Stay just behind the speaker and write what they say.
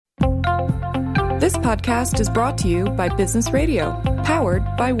This podcast is brought to you by Business Radio, powered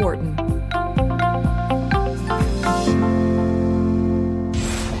by Wharton.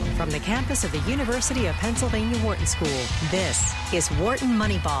 From the campus of the University of Pennsylvania Wharton School, this is Wharton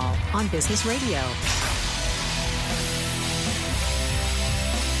Moneyball on Business Radio.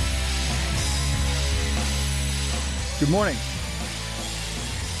 Good morning.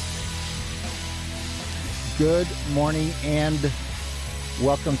 Good morning and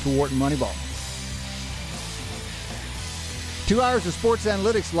welcome to Wharton Moneyball. 2 hours of sports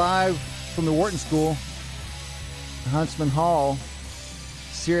analytics live from the Wharton School, Huntsman Hall,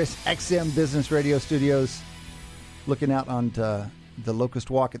 Sirius XM Business Radio Studios, looking out onto the Locust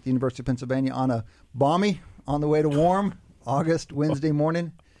Walk at the University of Pennsylvania on a balmy, on the way to warm, August Wednesday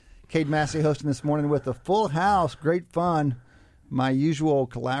morning. Cade Massey hosting this morning with a full house, great fun. My usual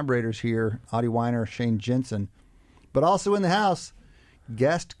collaborators here, Audie Weiner, Shane Jensen, but also in the house,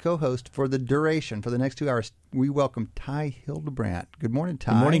 guest co-host for the duration, for the next 2 hours, we welcome Ty Hildebrandt. Good morning,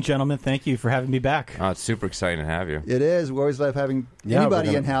 Ty. Good morning, gentlemen. Thank you for having me back. Oh, it's super exciting to have you. It is. We always love having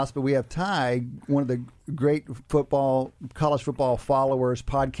anybody in-house, but we have Ty, one of the great college football followers,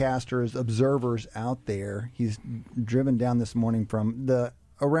 podcasters, observers out there. He's driven down this morning from the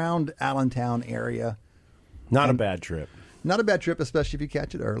around Allentown area. Not a bad trip. Not a bad trip, especially if you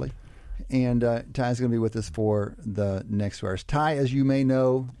catch it early. And Ty's going to be with us for the next 2 hours. Ty, as you may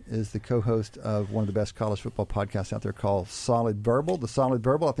know, is the co-host of one of the best college football podcasts out there called Solid Verbal. The Solid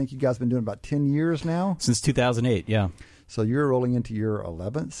Verbal, I think you guys have been doing about 10 years now. Since 2008, yeah. So you're rolling into your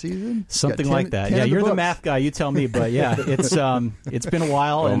 11th season? Something like that. Yeah, you're the math guy. You tell me. But yeah, it's been a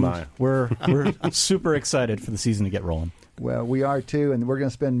while, and we're super excited for the season to get rolling. Well, we are too, and we're going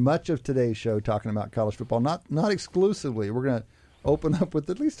to spend much of today's show talking about college football. Not exclusively. We're going to open up with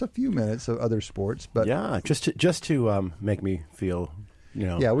at least a few minutes of other sports, but just to make me feel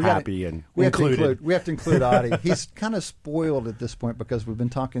happy and we included. We have to include Audie. He's kind of spoiled at this point because we've been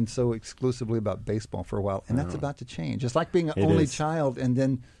talking so exclusively about baseball for a while, and that's about to change. It's like being an only child, and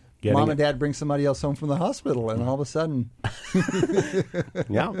then Mom and Dad bring somebody else home from the hospital, and all of a sudden, you're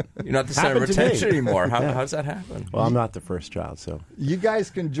not the center of attention anymore. How does that happen? Well, I'm not the first child, so you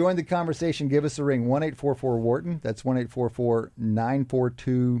guys can join the conversation. Give us a ring, 1-844-WHARTON. That's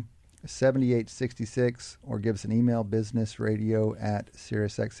 1-844-942-7866, or give us an email,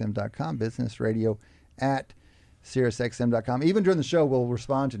 businessradio@SiriusXM.com, businessradio@SiriusXM.com. Even during the show, we'll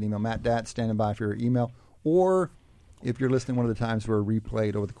respond to an email. Matt Dat standing by for your email, or if you're listening one of the times we're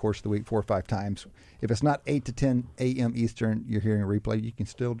replayed over the course of the week 4 or 5 times, if it's not 8 to 10 a.m. Eastern, you're hearing a replay, you can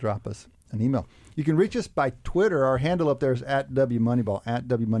still drop us an email. You can reach us by Twitter. Our handle up there is @WMoneyball.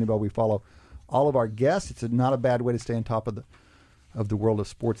 @WMoneyball. We follow all of our guests. It's not a bad way to stay on top of the world of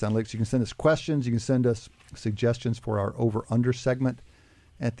sports analytics. You can send us questions. You can send us suggestions for our over-under segment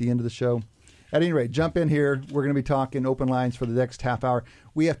at the end of the show. At any rate, jump in here. We're going to be talking open lines for the next half hour.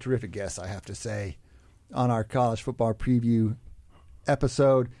 We have terrific guests, I have to say. On our college football preview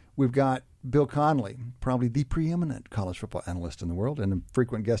episode, we've got Bill Connolly, probably the preeminent college football analyst in the world and a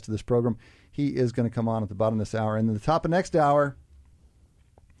frequent guest of this program. He is going to come on at the bottom of this hour. And at the top of next hour,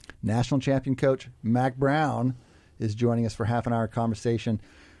 national champion coach Mack Brown is joining us for half an hour conversation,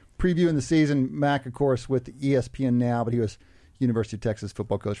 previewing the season. Mack, of course, with ESPN now, but he was University of Texas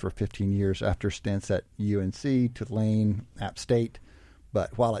football coach for 15 years after stints at UNC, Tulane, App State.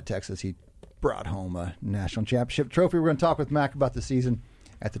 But while at Texas, he brought home a national championship trophy. We're going to talk with Mac about the season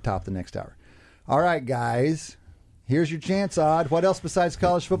at the top of the next hour. All right, guys. Here's your chance, Odd. What else besides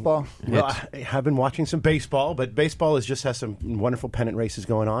college football? Well, I have been watching some baseball, but baseball just has some wonderful pennant races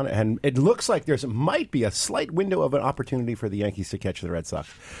going on, and it looks like might be a slight window of an opportunity for the Yankees to catch the Red Sox,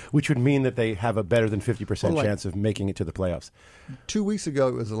 which would mean that they have a better than 50% chance of making it to the playoffs. 2 weeks ago,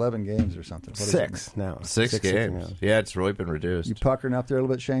 it was 11 games or something. Six now. Six games. Yeah, it's really been reduced. You puckering up there a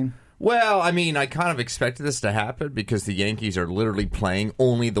little bit, Shane? Well, I mean, I kind of expected this to happen because the Yankees are literally playing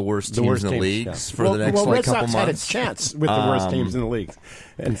only the worst teams in the leagues for the next couple Red Sox months. Had its chance with the worst teams in the league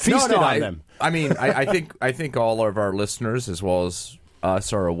and feasted on them. I mean, I think all of our listeners, as well as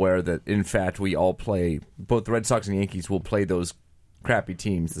us, are aware that in fact we all play. Both the Red Sox and the Yankees will play those crappy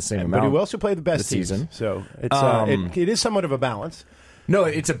teams the same amount. But we also play the best teams. Season. So it's it is somewhat of a balance. No,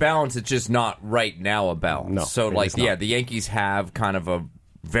 it's a balance. It's just not right now a balance. No, so the Yankees have kind of a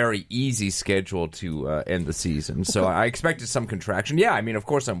very easy schedule to end the season. So I expected some contraction. Yeah, I mean, of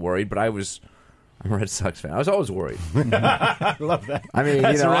course I'm worried, but I'm a Red Sox fan. I was always worried. I love that. I mean,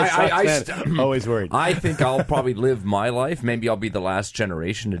 I'm always worried. I think I'll probably live my life. Maybe I'll be the last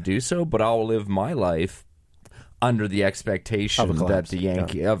generation to do so, but I'll live my life under the expectation Of a that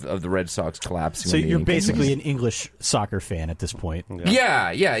collapse, of the Red Sox collapsing. So when the you're Yankees basically lose. an English soccer fan at this point.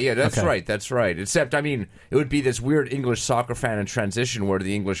 Yeah. That's Okay. That's right. Except, I mean, it would be this weird English soccer fan in transition where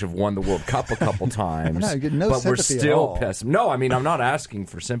the English have won the World Cup a couple times, No, you get no but we're sympathy at still all. pessimistic. No, I mean, I'm not asking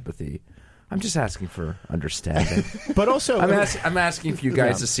for sympathy. I'm just asking for understanding. But also, I'm asking for you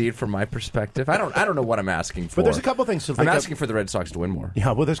guys to see it from my perspective. I don't know what I'm asking for. But there's a couple things to think I'm asking for the Red Sox to win more.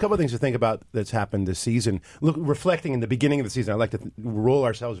 Yeah, well, there's a couple of things to think about that's happened this season. Look, reflecting in the beginning of the season, I like to roll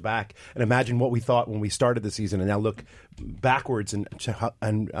ourselves back and imagine what we thought when we started the season, and now look backwards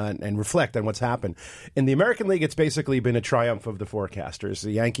and reflect on what's happened. In the American League, it's basically been a triumph of the forecasters: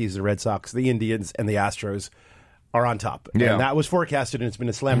 the Yankees, the Red Sox, the Indians, and the Astros are on top. Yeah. And that was forecasted, and it's been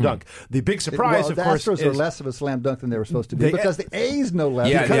a slam dunk. The big surprise, Well, of the course, Astros is are less of a slam dunk than they were supposed to be because the A's no less.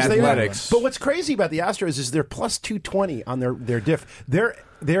 Yeah, because the they are. Athletics. But what's crazy about the Astros is they're plus 220 on their diff. Their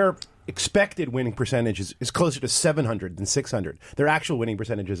expected winning percentage is closer to 700 than 600. Their actual winning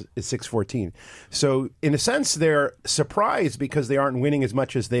percentage is 614. So in a sense, they're surprised because they aren't winning as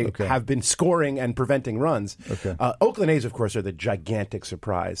much as they have been scoring and preventing runs. Okay. Oakland A's, of course, are the gigantic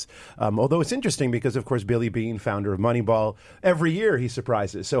surprise. Although it's interesting because, of course, Billy Beane, founder of Moneyball, every year he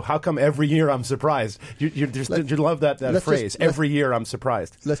surprises. So how come every year I'm surprised? You love that phrase. Every year I'm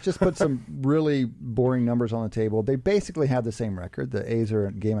surprised. Let's just put some really boring numbers on the table. They basically have the same record. The A's are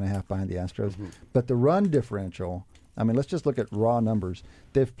a game and a half behind the Astros, but the run differential. I mean, let's just look at raw numbers.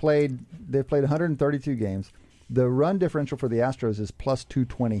 They've played 132 games. The run differential for the Astros is plus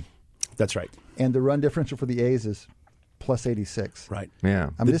 220. That's right. And the run differential for the A's is plus 86. Right.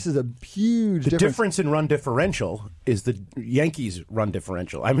 Yeah. I mean, this is a huge The difference in run differential is the Yankees' run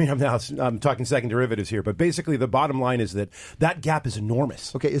differential. I mean, I'm talking second derivatives here, but basically the bottom line is that gap is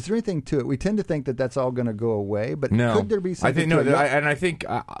enormous. Okay, is there anything to it? We tend to think that that's all going to go away, but No. could there be something I think to no, it? I think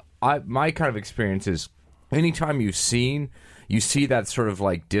my kind of experience is anytime you see that sort of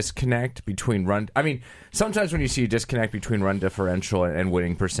like disconnect between run. I mean, sometimes when you see a disconnect between run differential and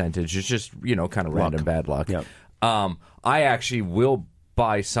winning percentage, it's just kind of random bad luck. Yep. I actually will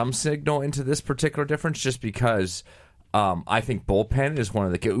buy some signal into this particular difference just because I think bullpen is one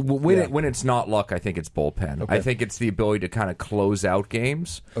of the when it's not luck. I think it's bullpen. Okay. I think it's the ability to kind of close out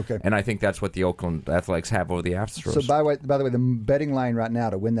games. Okay. And I think that's what the Oakland Athletics have over the Astros. So, by the way, the betting line right now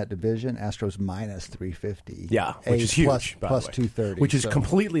to win that division, Astros minus 350. Yeah, which A's is huge, plus by the way. 230. Which is so-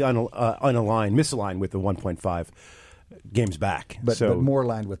 completely misaligned with the 1.5 games back. But more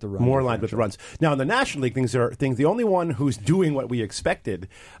aligned with the run. More aligned with the runs. Now in the National League, things. The only one who's doing what we expected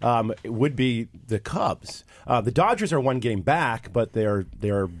would be the Cubs. The Dodgers are one game back, but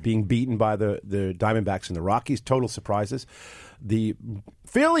they're being beaten by the Diamondbacks and the Rockies. Total surprises. The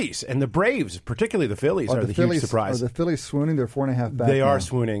Phillies and the Braves, particularly the Phillies, are the huge surprise. Are the Phillies swooning? They're 4.5 back. They now. are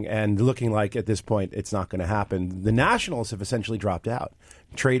swooning and looking like at this point it's not going to happen. The Nationals have essentially dropped out,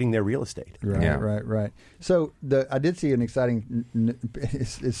 trading their real estate. Right, Yeah. right. So I did see an exciting.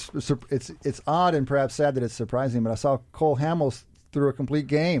 It's odd and perhaps sad that it's surprising, but I saw Cole Hamels threw a complete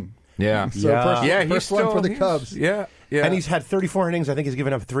game. yeah, So Yeah. first one for the Cubs. Yeah. And he's had 34 innings. I think he's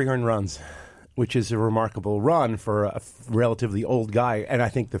given up 3 earned runs, which is a remarkable run for a relatively old guy. And I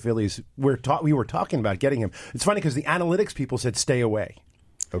think the Phillies, we were talking about getting him. It's funny because the analytics people said stay away.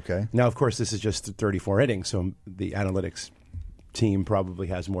 Okay. Now, of course, this is just 34 innings, so the analytics team probably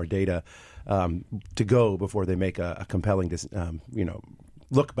has more data to go before they make a compelling,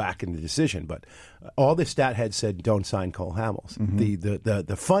 look back in the decision. But all the stat heads said don't sign Cole Hamels. Mm-hmm.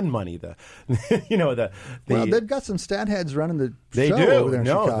 The fun money, Well, they've got some stat heads running the they show do. over there in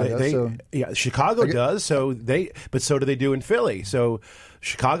Chicago. Chicago does. But so do they do in Philly. So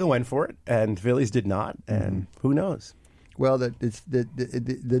Chicago went for it, and Phillies did not. And who knows? Well, it's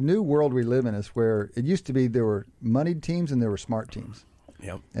the new world we live in is where it used to be there were moneyed teams and there were smart teams.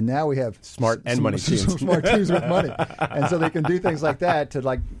 Yep. And now we have Smart and money teams. some smart teams with money, and so they can do things like that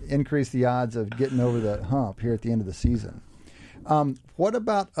to increase the odds of getting over the hump here at the end of the season. What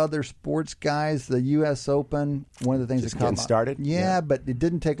about other sports, guys? The U.S. Open, one of the things Just that caught getting started? Yeah, Yeah. but it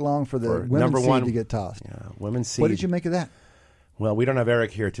didn't take long for the For women's number seed one to get tossed. Yeah, women's seed. What did you make of that? Well, we don't have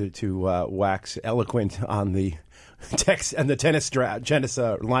Eric here to wax eloquent on the tennis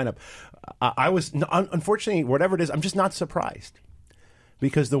lineup. I was unfortunately, whatever it is, I'm just not surprised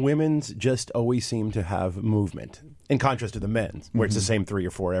because the women's just always seem to have movement in contrast to the men's, where it's the same 3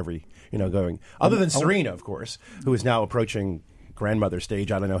 or 4 every going. Other than Serena, of course, who is now approaching grandmother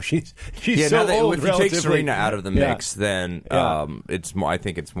stage. I don't know. She's so old. If you take Serena out of the mix, then it's more. I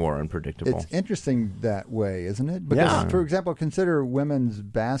think it's more unpredictable. It's interesting that way, isn't it? Because, for example, consider women's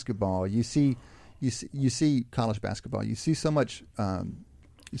basketball. You see college basketball. You see so much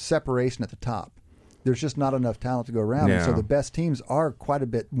separation at the top. there's just not enough talent to go around. And so the best teams are quite a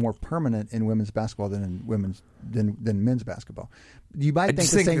bit more permanent in women's basketball than in men's basketball. You might think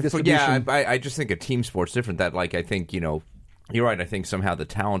the same distribution. Yeah, I just think a team sport's different. That, like, I think, you're right. I think somehow the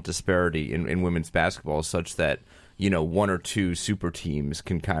talent disparity in women's basketball is such that, one or two super teams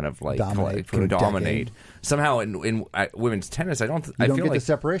can kind of like dominate. Somehow in women's tennis, I don't feel get like the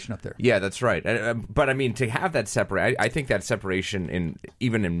separation up there. Yeah, that's right. But I mean, to have that separate, I think that separation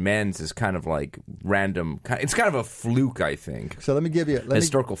even in men's is kind of like random. It's kind of a fluke, I think. So let me give you a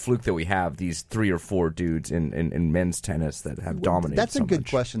historical fluke that we have these 3 or 4 dudes in men's tennis that have dominated. That's so a good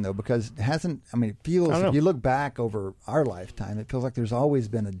much. question though, because it feels if you look back over our lifetime, it feels like there's always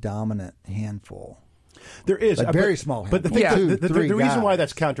been a dominant handful. There is a very small handful. But the reason why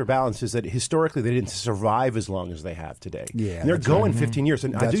that's counterbalanced is that historically they didn't survive as long as they have today. Yeah, and they're going right. 15 years.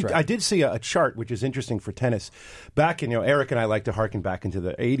 And I did see a chart which is interesting for tennis. Back in, Eric and I like to harken back into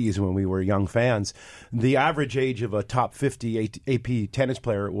the 80s when we were young fans. The average age of a top 50 AP tennis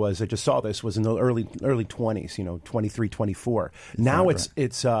player was, I just saw this, was in the early 20s, 23, 24. Now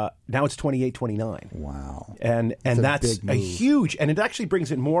it's 28, 29. Wow. And that's a huge, and it actually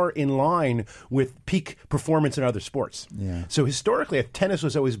brings it more in line with peak performance in other sports. Yeah. So historically, tennis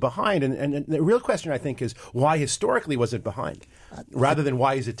was always behind, and the real question, I think, is why historically was it behind, rather than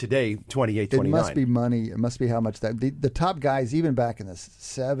why is it today 28, 29? It must be money. It must be how much that the top guys, even back in the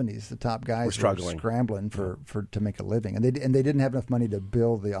 70s, the top guys were scrambling to make a living, and they didn't have enough money to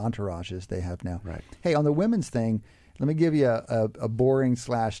build the entourages they have now. Right. Hey, on the women's thing, let me give you a boring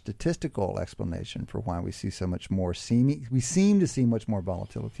 / statistical explanation for why we see so much more. We seem to see much more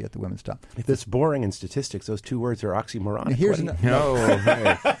volatility at the women's top. If it's boring in statistics, those two words are oxymoronic.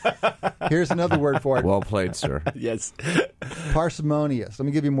 Here's another word for it. Well played, sir. Yes. Parsimonious. Let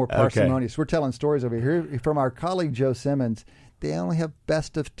me give you more parsimonious. Okay. We're telling stories over here from our colleague Joe Simmons. They only have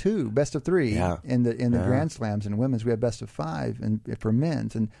best of 2, best of 3 in the Grand Slams in women's. We have best of 5 for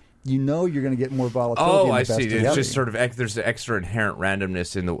men's, and you're going to get more volatility. Oh, I see. It's just sort of there's the extra inherent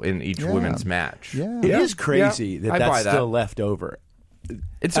randomness in each women's match. Yeah. It is crazy that's still left over.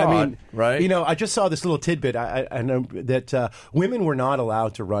 It's odd, right? I just saw this little tidbit. I know that women were not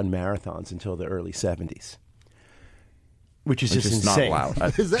allowed to run marathons until the early 70s. Which is just insane. Not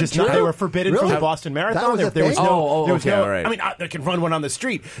allowed. Is that true? They were forbidden from the Boston Marathon. There was no. I mean, they can run one on the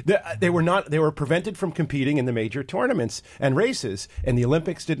street. They were not. They were prevented from competing in the major tournaments and races. And the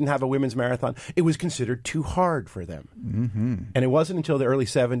Olympics didn't have a women's marathon. It was considered too hard for them. Mm-hmm. And it wasn't until the early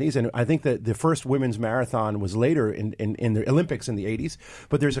 70s. And I think that the first women's marathon was later in the Olympics in the 80s.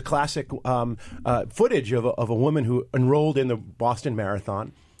 But there's a classic footage of a woman who enrolled in the Boston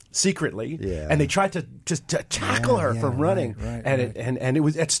Marathon secretly, and they tried to tackle her from running, and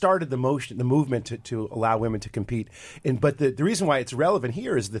it started the movement to allow women to compete. But the reason why it's relevant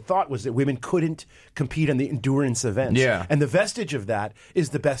here is the thought was that women couldn't compete in the endurance events, and the vestige of that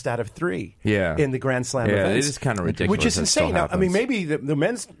is the best out of 3 in the Grand Slam events. It is kind of ridiculous, which is insane. Now, I mean, maybe the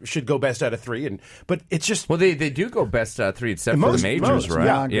men's should go best out of 3, but it's just they do go best out of 3 except for the majors,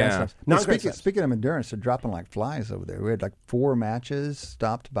 right? Yeah. Speaking of endurance, they're dropping like flies over there. We had like 4 matches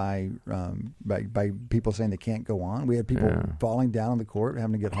stopped by people saying they can't go on. We had people falling down on the court,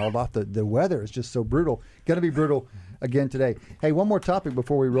 having to get hauled off. The weather is just so brutal. Going to be brutal again today. Hey, one more topic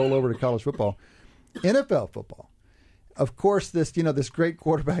before we roll over to college football. NFL football. Of course, this great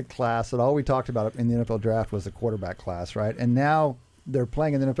quarterback class that all we talked about in the NFL draft was the quarterback class, right? And now they're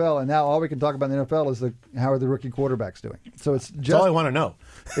playing in the NFL, and now all we can talk about in the NFL is how are the rookie quarterbacks doing. So that's all I want to know.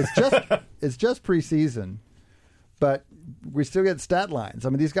 It's just preseason. But we still get stat lines. I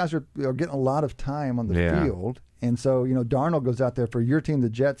mean, these guys are getting a lot of time on the field. And so, Darnold goes out there for your team, the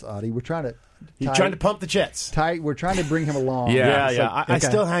Jets, Audie. We're trying to pump the Jets. We're trying to bring him along. I'm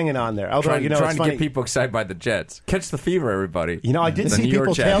still hanging on there. Although, trying to get people excited by the Jets. Catch the fever, everybody. I did see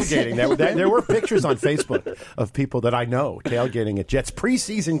people tailgating. There were pictures on Facebook of people that I know tailgating at Jets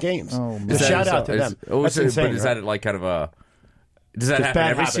preseason games. Oh, man. Shout out to them. That's insane. But is that like kind of a... Does that happen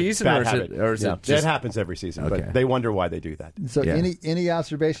every season, or is it just... It happens every season, but they wonder why they do that. So any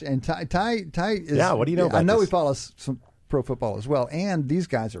observation? And Ty is... Yeah, what do you know about I know this? we follow some pro football as well, and these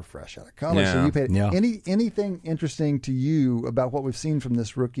guys are fresh out of college. Yeah. So you paid anything interesting to you about what we've seen from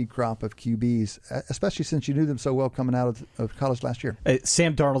this rookie crop of QBs, especially since you knew them so well coming out of college last year?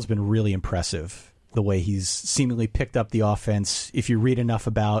 Sam Darnold's been really impressive. The way he's seemingly picked up the offense. If you read enough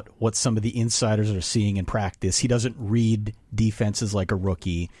about what some of the insiders are seeing in practice, he doesn't read defenses like a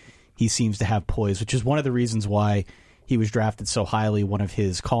rookie. He seems to have poise, which is one of the reasons why he was drafted so highly. One of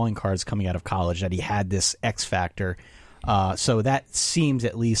his calling cards coming out of college, that he had this X factor. So that seems,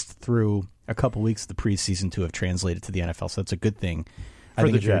 at least through a couple weeks of the preseason, to have translated to the NFL. So that's a good thing. I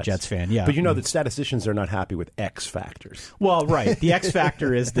think if you're a Jets fan, yeah. But you know that statisticians are not happy with X factors. Well, right. The X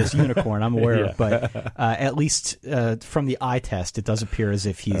factor is this unicorn, I'm aware of. But at least from the eye test, it does appear as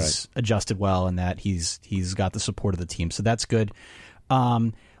if he's adjusted well and that he's got the support of the team. So that's good.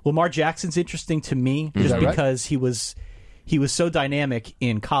 Lamar Jackson's interesting to me just because he was so dynamic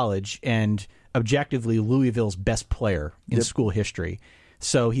in college and objectively Louisville's best player in school history.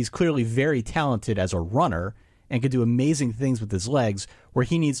 So he's clearly very talented as a runner and could do amazing things with his legs. Where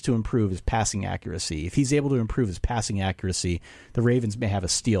he needs to improve his passing accuracy. If he's able to improve his passing accuracy, the Ravens may have a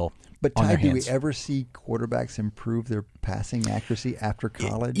steal. But on Ty, their do we hands. ever see quarterbacks improve their passing accuracy after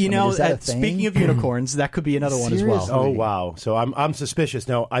college? You know, is that a thing? speaking of unicorns, that could be another one as well. Oh, wow. So I'm suspicious.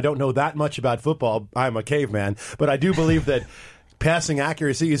 Now, I don't know that much about football. I'm a caveman. But I do believe that passing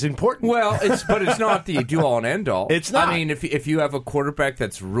accuracy is important. Well, but it's not the do-all and end-all. It's not. I mean, if you have a quarterback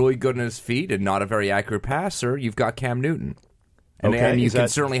that's really good on his feet and not a very accurate passer, you've got Cam Newton. And you can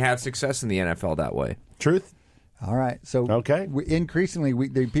certainly have success in the NFL that way. Truth? All right. So increasingly,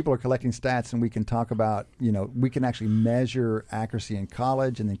 people are collecting stats, and we can talk about, we can actually measure accuracy in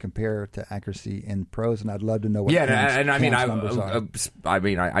college and then compare it to accuracy in pros. And I'd love to know what Cam's numbers are.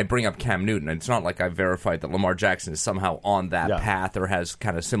 I bring up Cam Newton. It's not like I verified that Lamar Jackson is somehow on that path or has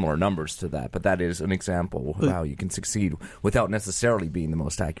kind of similar numbers to that. But that is an example of how you can succeed without necessarily being the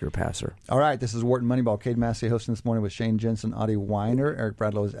most accurate passer. All right. This is Wharton Moneyball. Cade Massey hosting this morning with Shane Jensen, Audie Weiner. Eric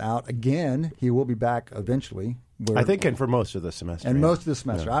Bradlow is out again. He will be back eventually. I think, and for most of the semester. And most of the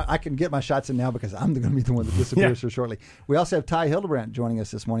semester. Yeah. I can get my shots in now because I'm going to be the one that disappears so shortly. We also have Ty Hildebrandt joining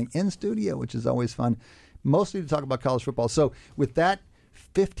us this morning in studio, which is always fun, mostly to talk about college football. So with that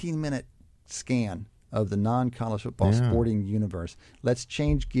 15-minute scan of the non-college football sporting universe, let's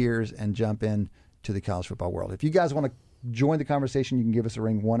change gears and jump in to the college football world. If you guys want to join the conversation, you can give us a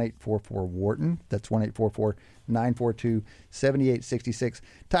ring, 1-844-WHARTON. That's 1-844-942-7866.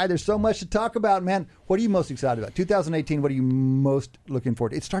 Ty, there's so much to talk about, man. What are you most excited about? 2018, what are you most looking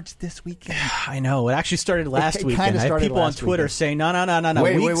forward to? It starts this weekend. I know. It actually started last weekend. I have people on Twitter saying,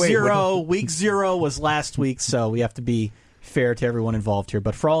 no. Week zero was last week, so we have to be fair to everyone involved here.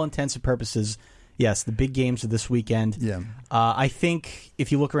 But for all intents and purposes, yes, the big games are this weekend. Yeah. I think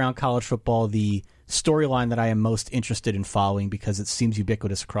if you look around college football, the storyline that I am most interested in following, because it seems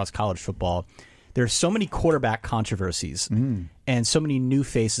ubiquitous across college football, there's so many quarterback controversies and so many new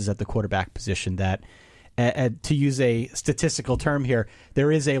faces at the quarterback position that, to use a statistical term here,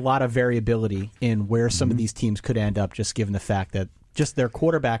 there is a lot of variability in where some of these teams could end up, just given the fact that just their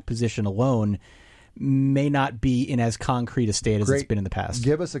quarterback position alone may not be in as concrete a state as it's been in the past.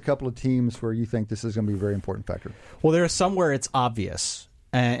 Give us a couple of teams where you think this is going to be a very important factor. Well, there are some where it's obvious,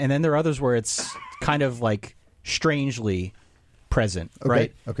 and then there are others where it's kind of like strangely present,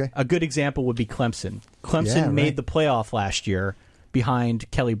 right? Okay. A good example would be Clemson. Clemson made the playoff last year behind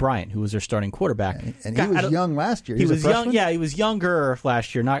Kelly Bryant, who was their starting quarterback. And he was young last year. He was young. Yeah, he was younger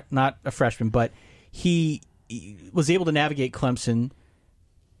last year, not a freshman, but he was able to navigate Clemson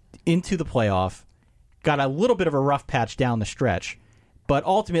into the playoff, got a little bit of a rough patch down the stretch, but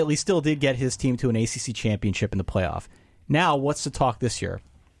ultimately still did get his team to an ACC championship in the playoff. Now, what's the talk this year?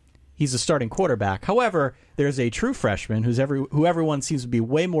 He's a starting quarterback. However, there's a true freshman who everyone seems to be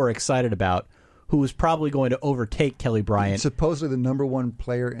way more excited about, who is probably going to overtake Kelly Bryant. Supposedly the number one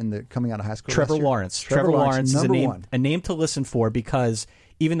player coming out of high school. Trevor Lawrence. Trevor Lawrence is a name to listen for, because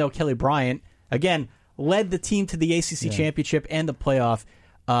even though Kelly Bryant, again, led the team to the ACC championship and the playoff,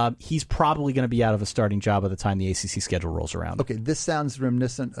 he's probably going to be out of a starting job by the time the ACC schedule rolls around. Okay, this sounds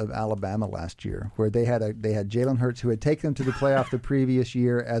reminiscent of Alabama last year, where they had Jalen Hurts, who had taken them to the playoff the previous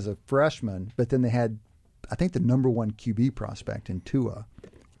year as a freshman, but then they had, I think, the number one QB prospect in Tua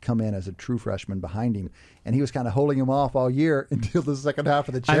come in as a true freshman behind him, and he was kind of holding him off all year until the second half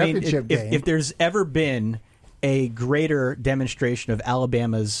of the championship game. If there's ever been a greater demonstration of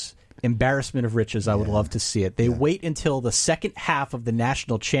Alabama's embarrassment of riches, I would love to see it. They wait until the second half of the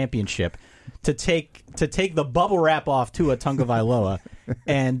national championship to take the bubble wrap off to a Tagovailoa,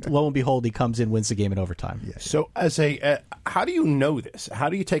 and lo and behold, he comes in, wins the game in overtime. Yeah. So, how do you know this? How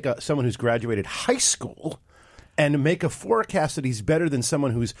do you take someone who's graduated high school and make a forecast that he's better than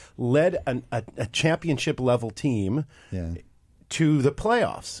someone who's led a championship level team to the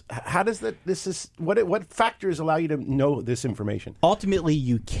playoffs? How does that? What factors allow you to know this information? Ultimately,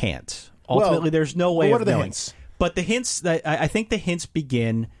 you can't. There's no way of knowing. Hints? But the hints, I think the hints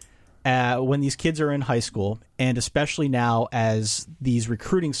begin when these kids are in high school, and especially now as these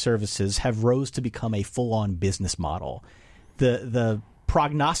recruiting services have rose to become a full-on business model. The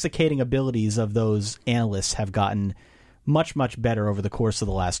prognosticating abilities of those analysts have gotten much, much better over the course of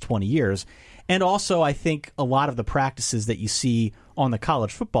the last 20 years. And also, I think a lot of the practices that you see on the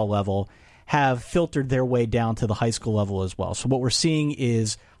college football level have filtered their way down to the high school level as well. So what we're seeing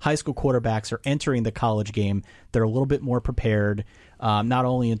is high school quarterbacks are entering the college game. They're a little bit more prepared, not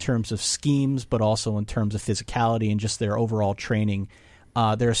only in terms of schemes, but also in terms of physicality and just their overall training.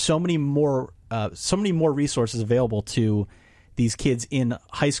 There are so many more resources available to these kids in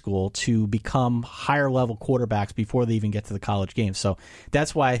high school to become higher level quarterbacks before they even get to the college game. So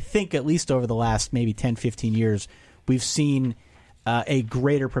that's why I think at least over the last maybe 10, 15 years, we've seen a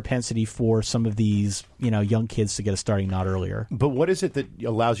greater propensity for some of these, young kids to get a starting nod earlier. But what is it that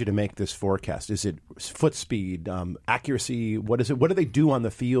allows you to make this forecast? Is it foot speed, accuracy? What is it? What do they do on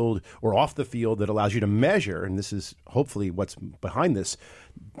the field or off the field that allows you to measure? And this is hopefully what's behind this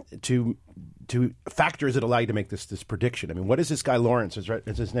to factors that allow you to make this prediction. I mean, what is this guy Lawrence,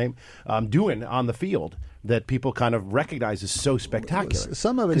 is his name, doing on the field that people kind of recognize as so spectacular?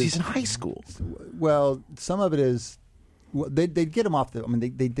 Some of it is he's in high school. Well, some of it is. Well, they get them off the. I mean,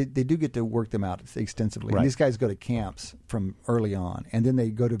 they do get to work them out extensively. Right. And these guys go to camps from early on, and then they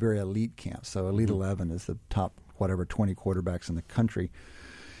go to very elite camps. So Elite 11 is the top 20 quarterbacks in the country,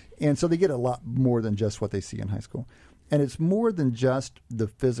 and so they get a lot more than just what they see in high school. And it's more than just the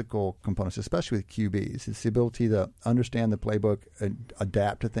physical components, especially with QBs. It's the ability to understand the playbook,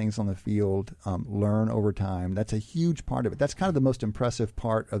 adapt to things on the field, learn over time. That's a huge part of it. That's kind of the most impressive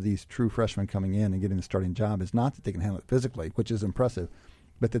part of these true freshmen coming in and getting the starting job is not that they can handle it physically, which is impressive,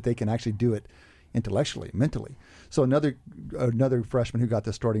 but that they can actually do it intellectually, mentally. So another freshman who got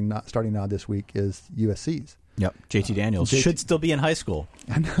the starting nod this week is USC's. Yep, JT Daniels should still be in high school.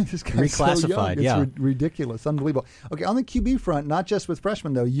 I know, this guy's reclassified. So young. It's ridiculous, unbelievable. Okay, on the QB front, not just with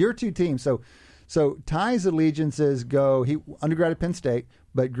freshmen though, your two teams. So Ty's allegiances go. He undergrad at Penn State,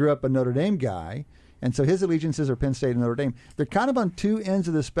 but grew up a Notre Dame guy, and so his allegiances are Penn State and Notre Dame. They're kind of on two ends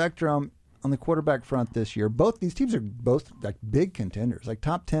of the spectrum on the quarterback front this year. Both these teams are both like big contenders, like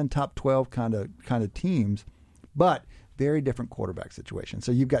top 10, top 12 kind of teams, but very different quarterback situations.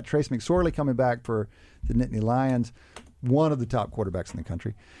 So you've got Trace McSorley coming back for the Nittany Lions, one of the top quarterbacks in the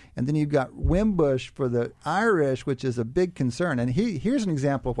country. And then you've got Wimbush for the Irish, which is a big concern. And here's an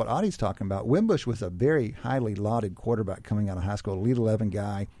example of what Audie's talking about. Wimbush was a very highly lauded quarterback coming out of high school, Elite 11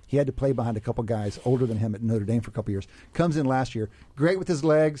 guy. He had to play behind a couple guys older than him at Notre Dame for a couple years. Comes in last year, great with his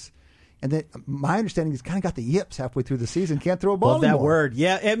legs. And then my understanding, he's kind of got the yips halfway through the season, can't throw a ball anymore. Love that word.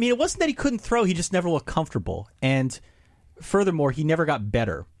 Yeah, I mean, it wasn't that he couldn't throw, he just never looked comfortable. And furthermore, he never got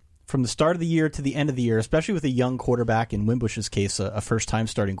better. From the start of the year to the end of the year, especially with a young quarterback, in Wimbush's case, a first-time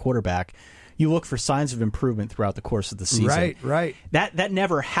starting quarterback, you look for signs of improvement throughout the course of the season. Right. That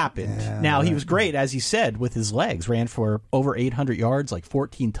never happened. Yeah, now, he was great, as you said, with his legs. Ran for over 800 yards, like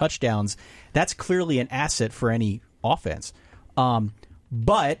 14 touchdowns. That's clearly an asset for any offense.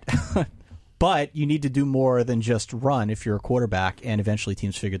 But you need to do more than just run if you're a quarterback, and eventually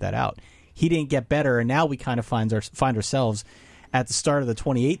teams figured that out. He didn't get better, and now we kind of find ourselves at the start of the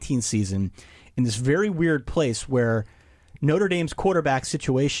 2018 season in this very weird place where Notre Dame's quarterback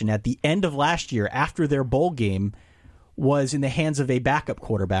situation at the end of last year, after their bowl game, was in the hands of a backup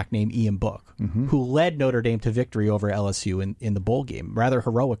quarterback named Ian Book, who led Notre Dame to victory over LSU in the bowl game, rather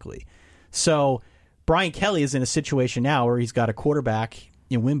heroically. So Brian Kelly is in a situation now where he's got a quarterback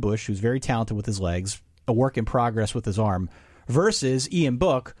in Wimbush who's very talented with his legs, a work in progress with his arm, versus Ian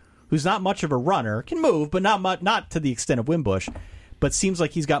Book, who's not much of a runner, can move, but not to the extent of Wimbush, but seems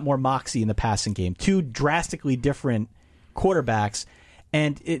like he's got more moxie in the passing game. Two drastically different quarterbacks,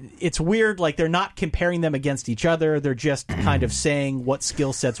 and it's weird, like they're not comparing them against each other. They're just kind of saying what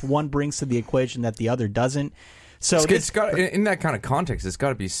skill sets one brings to the equation that the other doesn't. So it's got, in that kind of context, it's got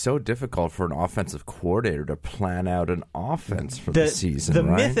to be so difficult for an offensive coordinator to plan out an offense for the season, The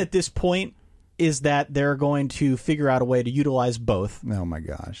right? myth at this point is that they're going to figure out a way to utilize both. Oh, my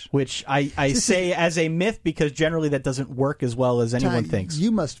gosh. Which I say as a myth because generally that doesn't work as well as anyone thinks.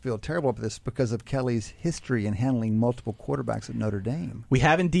 You must feel terrible about this because of Kelly's history in handling multiple quarterbacks at Notre Dame. We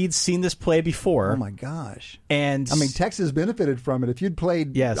have indeed seen this play before. Oh, my gosh. And I mean, Texas benefited from it. If you'd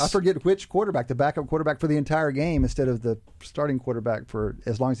played, I forget which quarterback, the backup quarterback for the entire game instead of the starting quarterback for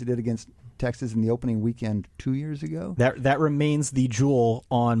as long as he did against Texas in the opening weekend 2 years ago. That remains the jewel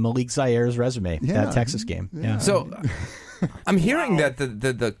on Malik Zaire's resume, that Texas game. Yeah. So I'm hearing that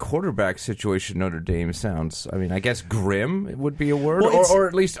the quarterback situation Notre Dame sounds, I mean, I guess grim would be a word, or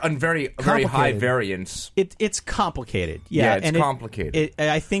at least on very high variance. It's complicated. Yeah, it's complicated.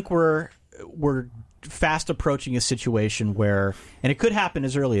 I think we're fast approaching a situation where, and it could happen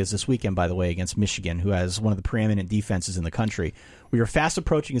as early as this weekend, by the way, against Michigan, who has one of the preeminent defenses in the country. We are fast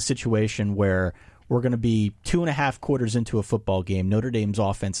approaching a situation where we're going to be 2.5 quarters into a football game. Notre Dame's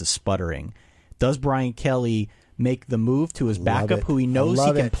offense is sputtering. Does Brian Kelly make the move to his backup, who he knows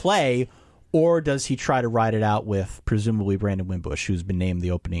he can play, or does he try to ride it out with presumably Brandon Wimbush, who's been named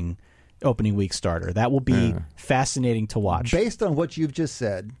the opening week starter? That will be fascinating to watch. Based on what you've just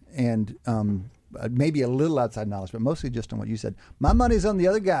said, and maybe a little outside knowledge, but mostly just on what you said, my money's on the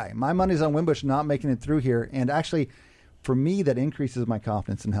other guy. My money's on Wimbush not making it through here. And actually, for me, that increases my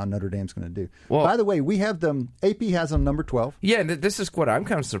confidence in how Notre Dame's going to do. Well, by the way, we have them. AP has them number 12. Yeah, and this is what I'm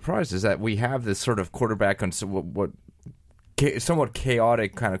kind of surprised is that we have this sort of quarterback on somewhat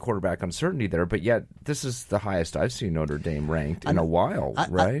chaotic kind of quarterback uncertainty there, but yet this is the highest I've seen Notre Dame ranked in a while,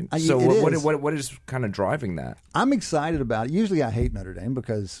 right? So what is kind of driving that? I'm excited about it. Usually I hate Notre Dame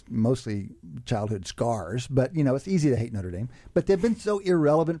because mostly childhood scars, but it's easy to hate Notre Dame. But they've been so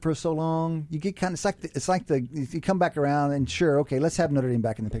irrelevant for so long. You get kind of you come back around and sure, okay, let's have Notre Dame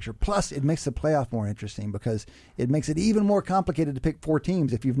back in the picture. Plus, it makes the playoff more interesting because it makes it even more complicated to pick 4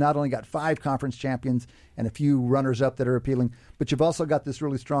 teams if you've not only got 5 conference champions and a few runners-up that are appealing, but you've also got this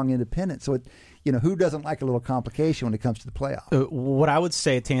really strong independent. So, who doesn't like a little complication when it comes to the playoff? What I would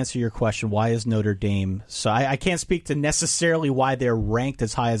say to answer your question, why is Notre Dame? So I can't speak to necessarily why they're ranked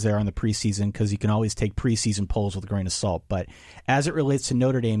as high as they are in the preseason, because you can always take preseason polls with a grain of salt. But as it relates to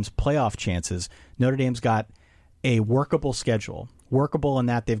Notre Dame's playoff chances, Notre Dame's got a workable schedule. Workable in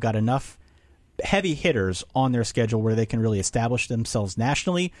that they've got enough heavy hitters on their schedule where they can really establish themselves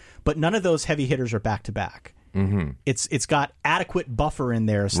nationally, but none of those heavy hitters are back-to-back. Mm-hmm. It's got adequate buffer in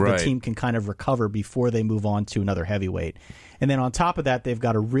there so the team can kind of recover before they move on to another heavyweight. And then on top of that, they've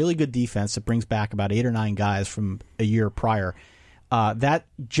got a really good defense that brings back about 8 or 9 guys from a year prior. That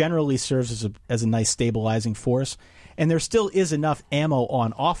generally serves as a nice stabilizing force. And there still is enough ammo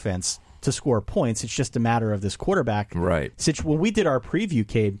on offense to score points. It's just a matter of this quarterback. Right. When we did our preview,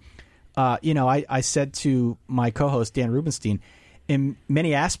 Cade, I said to my co-host, Dan Rubenstein, in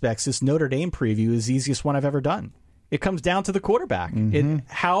many aspects, this Notre Dame preview is the easiest one I've ever done. It comes down to the quarterback. Mm-hmm.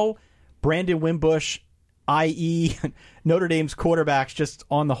 How Brandon Wimbush, i.e. Notre Dame's quarterbacks just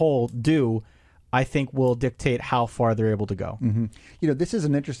on the whole do, I think will dictate how far they're able to go. Mm-hmm. This is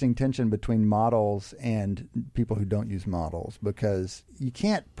an interesting tension between models and people who don't use models, because you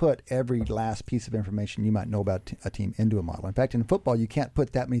can't put every last piece of information you might know about a team into a model. In fact, in football, you can't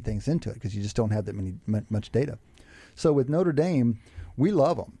put that many things into it because you just don't have that much data. So with Notre Dame, we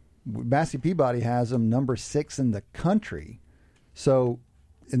love them. Massey Peabody has them number 6 in the country. So,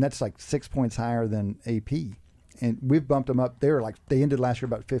 and that's like 6 points higher than AP. And we've bumped them up. They ended last year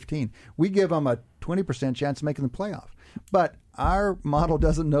about 15. We give them a 20% chance of making the playoff. But our model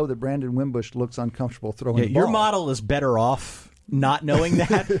doesn't know that Brandon Wimbush looks uncomfortable throwing the ball. Your model is better off not knowing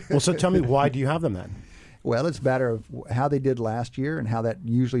that. Well, so tell me, why do you have them then? Well, it's a matter of how they did last year and how that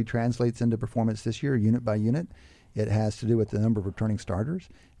usually translates into performance this year, unit by unit. It has to do with the number of returning starters,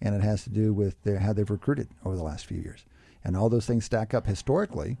 and it has to do with how they've recruited over the last few years. And all those things stack up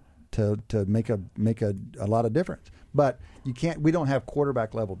historically to make a lot of difference. But we don't have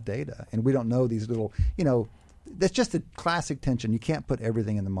quarterback level data, and we don't know these little, that's just a classic tension. You can't put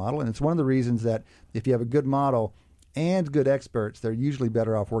everything in the model, and it's one of the reasons that if you have a good model and good experts, they're usually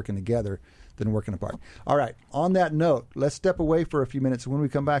better off working together than working apart. All right, on that note, let's step away for a few minutes. When we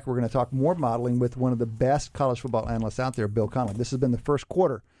come back, we're going to talk more modeling with one of the best college football analysts out there, Bill Connelly. This has been the first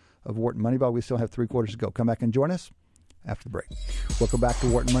quarter of Wharton Moneyball. We still have 3 quarters to go. Come back and join us after the break. Welcome back to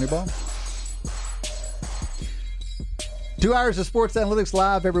Wharton Moneyball. 2 hours of sports analytics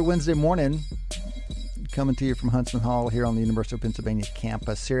live every Wednesday morning. Coming to you from Huntsman Hall here on the University of Pennsylvania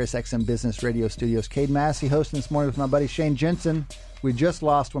campus. Sirius XM Business Radio Studios. Cade Massey hosting this morning with my buddy Shane Jensen. We just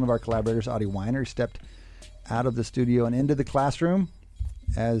lost one of our collaborators, Audie Weiner. He stepped out of the studio and into the classroom,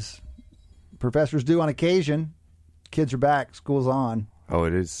 as professors do on occasion. Kids are back. School's on. Oh,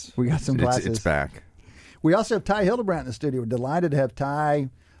 it is. We got some classes. It's back. We also have Ty Hildebrandt in the studio. We're delighted to have Ty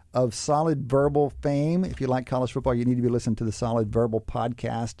of Solid Verbal fame. If you like college football, you need to be listening to the Solid Verbal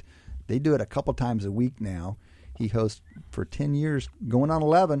podcast. They do it a couple times a week now. He hosts for 10 years, going on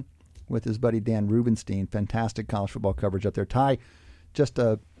 11, with his buddy Dan Rubenstein. Fantastic college football coverage up there. Ty, just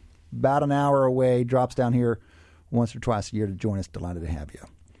about an hour away, drops down here once or twice a year to join us. Delighted to have you.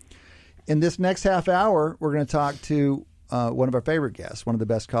 In this next half hour, we're going to talk to one of our favorite guests, one of the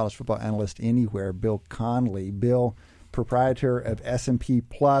best college football analysts anywhere, Bill Connelly. Bill, proprietor of S&P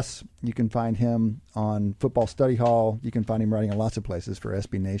Plus. You can find him on Football Study Hall. You can find him writing in lots of places for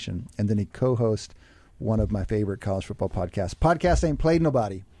SB Nation. And then he co-hosts one of my favorite college football podcasts. Podcast Ain't Played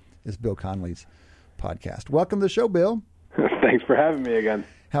Nobody is Bill Connelly's podcast. Welcome to the show, Bill. Thanks for having me again.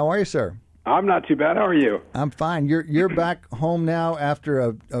 How are you, sir? I'm not too bad. How are you? I'm fine. You're back home now after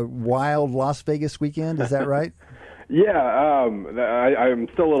a wild Las Vegas weekend. Is that right? Yeah. I'm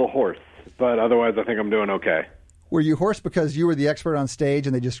still a little hoarse, but otherwise I think I'm doing okay. Were you hoarse because you were the expert on stage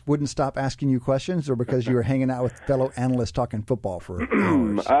and they just wouldn't stop asking you questions, or because you were hanging out with fellow analysts talking football for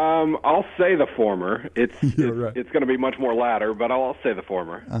hours? I'll say the former. It's right. it's going to be much more latter, but I'll say the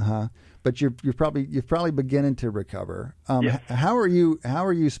former. But you're probably beginning to recover. Yes. How are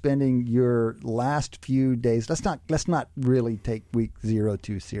you spending your last few days? Let's not really take week 0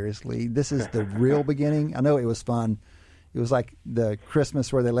 too seriously. This is the real beginning. I know it was fun. It was like the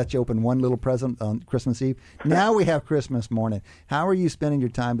Christmas where they let you open one little present on Christmas Eve. Now we have Christmas morning. How are you spending your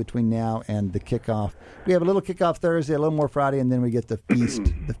time between now and the kickoff? We have a little kickoff Thursday, a little more Friday, and then we get the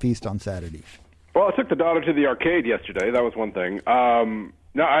feast on Saturday. Well, I took the daughter to the arcade yesterday. That was one thing.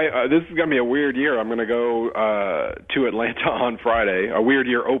 No, this is going to be a weird year. I'm going to go to Atlanta on Friday. A weird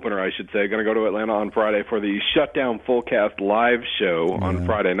year opener, I should say. Going to go to Atlanta on Friday for the Shutdown Fullcast live show on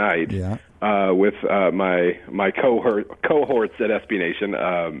Friday night with my cohorts at SB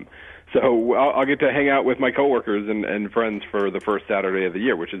Nation. So I'll get to hang out with my coworkers and friends for the first Saturday of the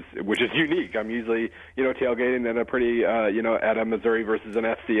year, which is unique. I'm usually tailgating at a pretty at a Missouri versus an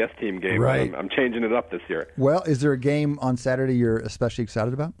FCS team game. Right. I'm changing it up this year. Well, is there a game on Saturday you're especially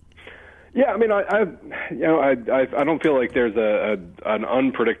excited about? Yeah, I mean, I don't feel like there's an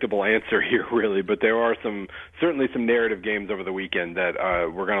unpredictable answer here, really, but there are certainly some narrative games over the weekend that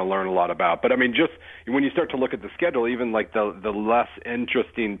we're going to learn a lot about. But I mean, just when you start to look at the schedule, even like the less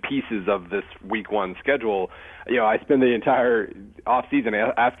interesting pieces of this week 1 schedule, I spend the entire off season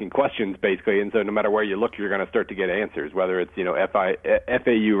asking questions basically, and so no matter where you look, you're going to start to get answers. Whether it's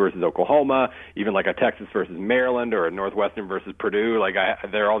FAU versus Oklahoma, even like a Texas versus Maryland, or a Northwestern versus Purdue. Like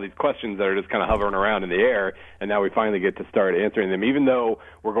there are all these questions that are just kind of hovering around in the air, and now we finally get to start answering them. Even though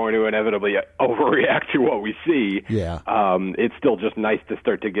we're going to inevitably overreact to what we see, it's still just nice to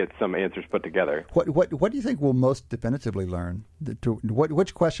start to get some answers put together. What do you think we'll most definitively learn?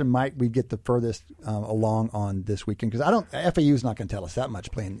 Which question might we get the furthest along on this weekend? Because FAU is not going to tell us that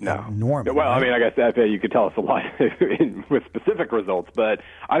much playing Norman. Well, right? I mean, I guess FAU could tell us a lot with specific results, but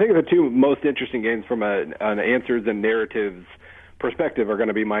I think the two most interesting games from an answers and narratives perspective are going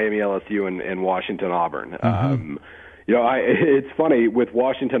to be Miami LSU and Washington Auburn. It's funny with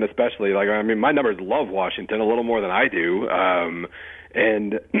Washington especially. Like, I mean, my numbers love Washington a little more than I do.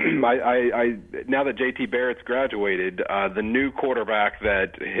 And I now that JT Barrett's graduated, the new quarterback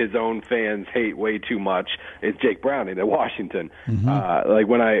that his own fans hate way too much is Jake Browning at Washington. Like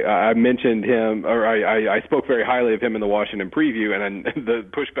when I mentioned him, or I spoke very highly of him in the Washington preview, and then the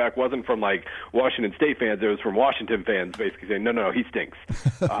pushback wasn't from like Washington State fans; it was from Washington fans, basically saying, "No, he stinks."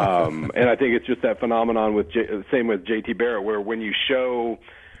 And I think it's just that phenomenon with same with JT Barrett, where when you show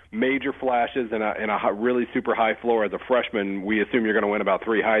major flashes and a really super high floor as a freshman, we assume you're going to win about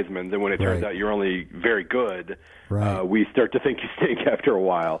 3 Heismans, and when it turns out you're only very good, we start to think you stink after a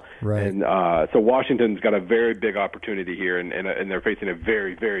while. Right. And so Washington's got a very big opportunity here, and they're facing a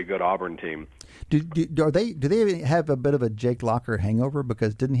very, very good Auburn team. Do they have a bit of a Jake Locker hangover,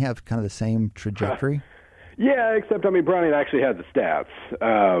 because didn't he have kind of the same trajectory? Yeah, except, I mean, Browning actually had the stats.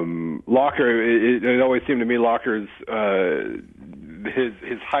 Locker, it always seemed to me Locker's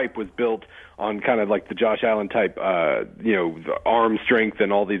his hype was built on kind of like the Josh Allen type, the arm strength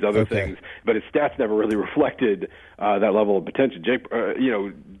and all these other things, but his stats never really reflected that level of potential.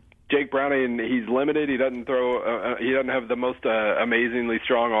 Jake Browning, he's limited. He doesn't throw. He doesn't have the most amazingly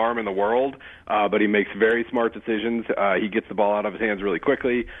strong arm in the world, but he makes very smart decisions. He gets the ball out of his hands really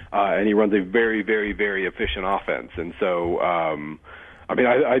quickly, and he runs a very, very, very efficient offense. And so, I mean,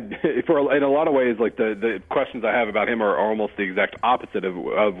 in a lot of ways, like the questions I have about him are almost the exact opposite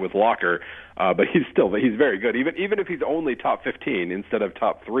of with Locker. But he's very good. Even if he's only top 15 instead of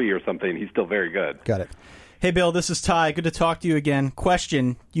top 3 or something, he's still very good. Got it. Hey, Bill, this is Ty. Good to talk to you again.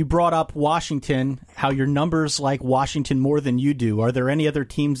 Question, you brought up Washington, how your numbers like Washington more than you do. Are there any other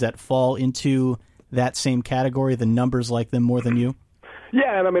teams that fall into that same category, the numbers like them more than you?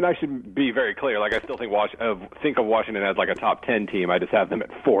 Yeah, and I mean, I should be very clear. Like, I still think of Washington as like a top 10 team. I just have them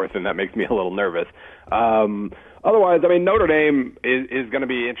at 4th, and that makes me a little nervous. Otherwise, I mean, Notre Dame is going to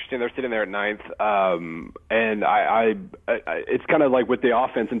be interesting. They're sitting there at 9th, and it's kind of like with the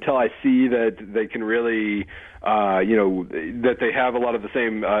offense. Until I see that they can really, that they have a lot of the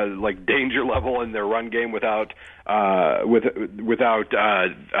same like danger level in their run game without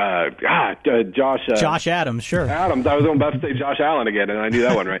Josh Adams, sure. Adams. I was about to say Josh Allen again, and I knew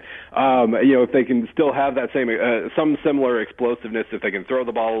that one right. If they can still have that same some similar explosiveness, if they can throw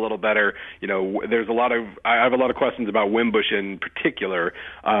the ball a little better, there's I have a lot of questions about Wimbush in particular.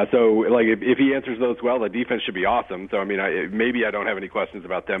 So like if he answers those well, the defense should be awesome. So I mean, maybe I don't have any questions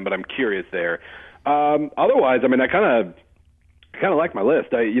about them, but I'm curious there. Otherwise, I mean, I kind kind of like my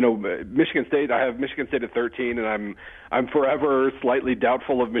list. Michigan State. I have Michigan State at 13, and I'm forever slightly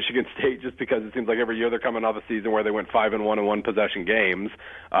doubtful of Michigan State just because it seems like every year they're coming off a season where they went 5-1 in one possession games.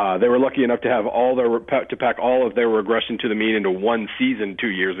 They were lucky enough to have to pack all of their regression to the mean into one season 2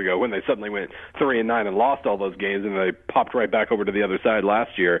 years ago when they suddenly went 3-9 and lost all those games, and they popped right back over to the other side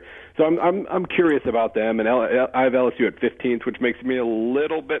last year. So I'm curious about them, and I have LSU at 15th, which makes me a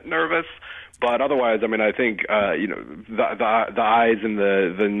little bit nervous. But otherwise, I mean, I think the eyes and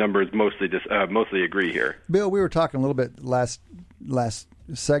the numbers mostly agree here. Bill, we were talking a little bit last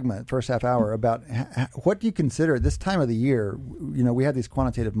segment, first half hour, about what do you consider this time of the year. We have these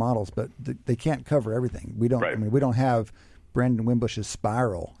quantitative models, but they can't cover everything. We don't. Right. I mean, we don't have Brandon Wimbush's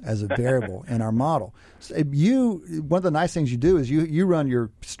spiral as a variable in our model. So one of the nice things you do is you run your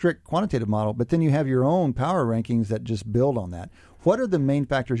strict quantitative model, but then you have your own power rankings that just build on that. What are the main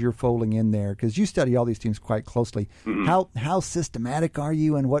factors you're folding in there? Because you study all these teams quite closely. Mm-hmm. How systematic are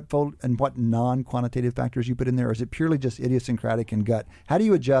you, and what non-quantitative factors you put in there? Or is it purely just idiosyncratic and gut? How do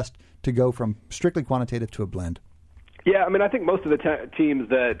you adjust to go from strictly quantitative to a blend? Yeah, I mean, I think most of the teams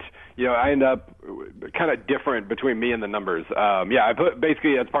that I end up kind of different between me and the numbers. I put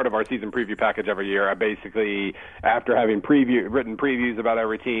basically as part of our season preview package every year. I basically, after having written previews about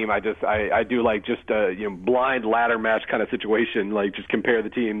every team, I do like just a blind ladder match kind of situation, like just compare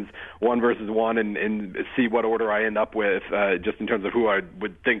the teams one versus one and see what order I end up with, just in terms of who I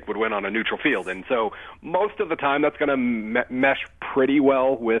would think would win on a neutral field. And so most of the time, that's going to mesh pretty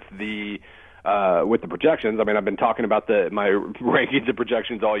well with the projections. I mean, I've been talking about my rankings and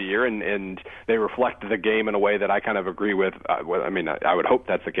projections all year, and they reflect the game in a way that I kind of agree with. I would hope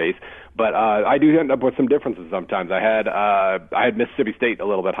that's the case, but I do end up with some differences sometimes. I had Mississippi State a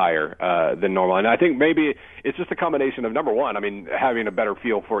little bit higher than normal, and I think maybe it's just a combination of, number one, I mean, having a better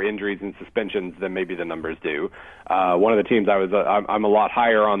feel for injuries and suspensions than maybe the numbers do. One of the teams I'm a lot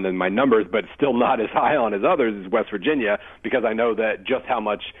higher on than my numbers, but still not as high on as others, is West Virginia, because I know that just how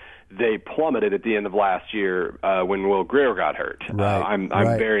much they plummeted at the end of last year when Will Greer got hurt. Right. I'm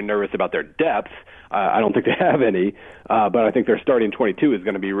very nervous about their depth. I don't think they have any, but I think their starting 22 is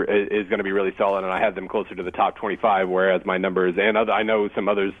going to be really solid, and I have them closer to the top 25. Whereas my numbers and I know some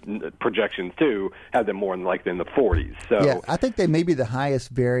others projections too have them more in the 40s. So yeah, I think they may be the highest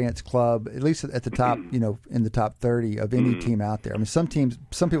variance club, at least at the top, in the top 30 of any team out there. I mean, some people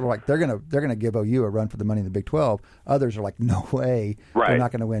are like they're gonna give OU a run for the money in the Big 12. Others are like, no way, they're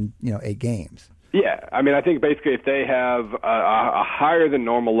not going to win 8 games. Yeah, I mean, I think basically if they have a higher than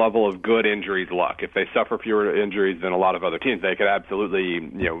normal level of good injuries luck, if they suffer fewer injuries than a lot of other teams, they could absolutely,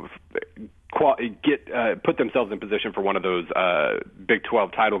 put themselves in position for one of those Big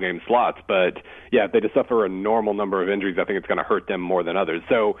 12 title game slots. But yeah, if they just suffer a normal number of injuries, I think it's going to hurt them more than others.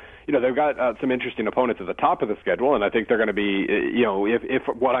 So, they've got some interesting opponents at the top of the schedule, and I think they're going to be, if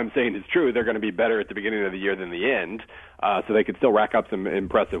what I'm saying is true, they're going to be better at the beginning of the year than the end. So they could still rack up some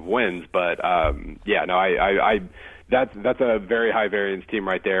impressive wins. But that's a very high variance team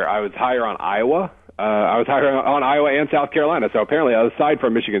right there. I was higher on Iowa. I was higher on Iowa and South Carolina. So apparently, aside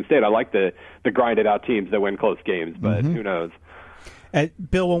from Michigan State, I like the grinded out teams that win close games. But who knows?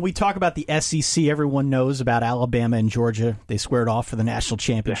 Bill, when we talk about the SEC, everyone knows about Alabama and Georgia. They squared off for the national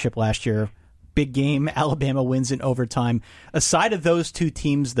championship last year. Big game. Alabama wins in overtime. Aside of those two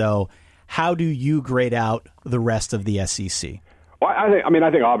teams, though, how do you grade out the rest of the SEC? Well, I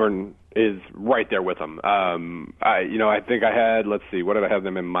think Auburn is right there with them. I think I had, let's see, what did I have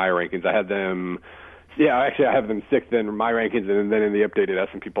them in my rankings? I had them, I have them 6th in my rankings, and then in the updated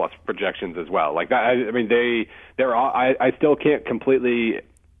S&P Plus projections as well. Like that, I still can't completely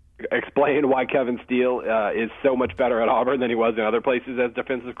explain why Kevin Steele is so much better at Auburn than he was in other places as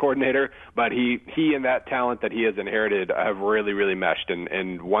defensive coordinator, but he and that talent that he has inherited have really, really meshed.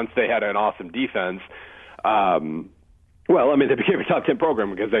 And once they had an awesome defense, they became a top 10 program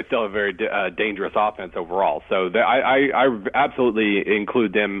because they still have a very dangerous offense overall. So I absolutely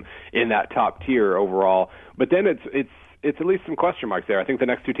include them in that top tier overall. But then it's at least some question marks there. I think the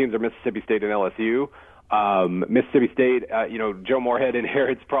next two teams are Mississippi State and LSU. Mississippi State, Joe Moorhead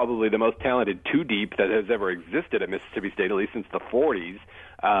inherits probably the most talented two deep that has ever existed at Mississippi State, at least since the 40s.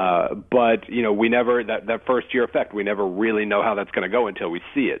 But we never, that first year effect, we never really know how that's going to go until we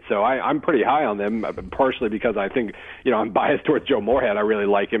see it. So I'm pretty high on them, partially because I think, I'm biased towards Joe Moorhead. I really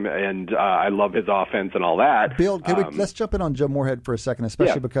like him, and I love his offense and all that. Bill, let's jump in on Joe Moorhead for a second,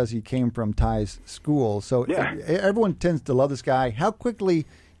 especially because he came from Ty's school. So everyone tends to love this guy. How quickly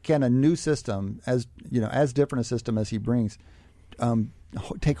can a new system, as different a system as he brings,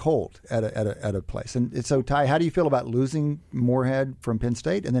 take hold at a place. And so, Ty, how do you feel about losing Moorhead from Penn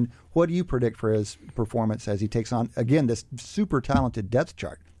State? And then what do you predict for his performance as he takes on, again, this super talented depth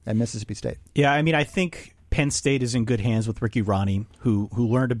chart at Mississippi State? Yeah, I mean, I think Penn State is in good hands with Ricky Ronnie, who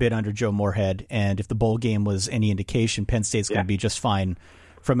learned a bit under Joe Moorhead. And if the bowl game was any indication, Penn State's going to be just fine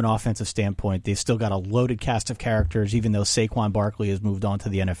from an offensive standpoint. They've still got a loaded cast of characters, even though Saquon Barkley has moved on to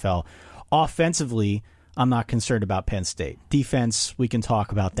the NFL. Offensively, I'm not concerned about Penn State. Defense, we can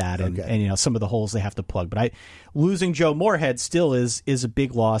talk about that and some of the holes they have to plug. But losing Joe Moorhead still is a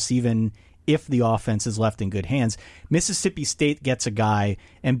big loss, even if the offense is left in good hands. Mississippi State gets a guy,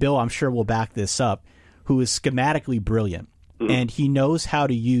 and Bill, I'm sure will back this up, who is schematically brilliant, and he knows how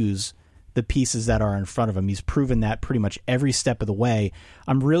to use the pieces that are in front of him. He's proven that pretty much every step of the way.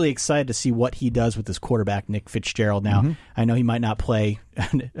 I'm really excited to see what he does with his quarterback, Nick Fitzgerald. Now, I know he might not play,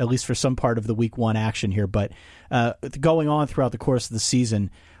 at least for some part of the Week 1 action here, but going on throughout the course of the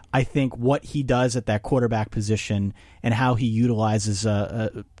season, I think what he does at that quarterback position and how he utilizes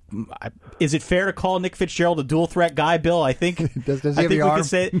is it fair to call Nick Fitzgerald a dual threat guy, Bill? I think does he I have think the we arm? could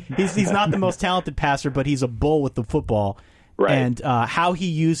say he's not the most talented passer, but he's a bull with the football. Right. And how he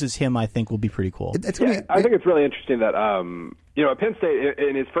uses him, I think, will be pretty cool. I think it's really interesting that at Penn State,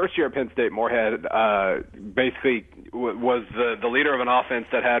 in his first year at Penn State, Moorhead basically was the leader of an offense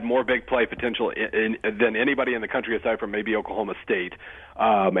that had more big play potential than anybody in the country aside from maybe Oklahoma State.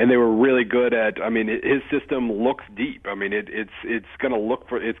 And they were really good at. I mean, his system looks deep. I mean, it's going to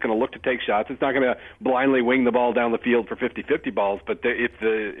look to take shots. It's not going to blindly wing the ball down the field for 50-50 balls. But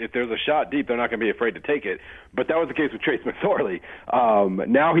if there's a shot deep, they're not going to be afraid to take it. But that was the case with Trace McSorley.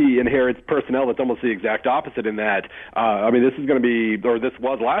 Now he inherits personnel that's almost the exact opposite in that. I mean, this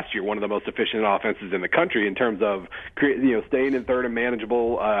was last year one of the most efficient offenses in the country in terms of staying in third and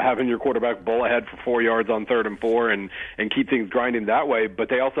manageable, having your quarterback bowl ahead for 4 yards on 3rd and 4, and keep things grinding that way. But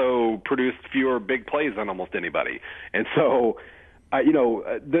they also produced fewer big plays than almost anybody. And so,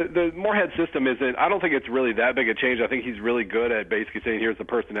 the Moorhead system isn't. I don't think it's really that big a change. I think he's really good at basically saying, "Here's the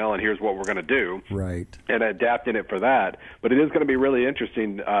personnel, and here's what we're going to do," right, and adapting it for that. But it is going to be really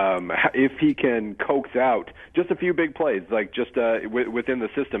interesting if he can coax out just a few big plays, like just within the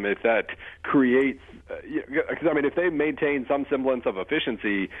system. If that creates, because I mean, if they maintain some semblance of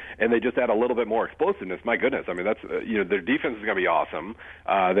efficiency and they just add a little bit more explosiveness, my goodness, I mean, that's their defense is going to be awesome.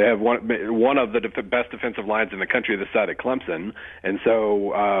 They have one of the best defensive lines in the country this side of Clemson. And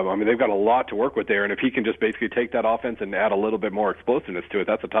so, I mean, they've got a lot to work with there. And if he can just basically take that offense and add a little bit more explosiveness to it,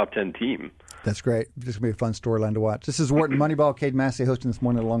 that's a top 10 team. That's great. This is going to be a fun storyline to watch. This is Wharton Moneyball. Cade Massey hosting this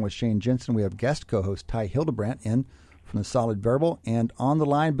morning along with Shane Jensen. We have guest co-host Ty Hildebrandt in from the Solid Verbal. And on the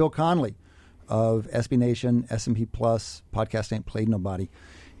line, Bill Conley of SB Nation, S&P Plus, Podcast Ain't Played Nobody.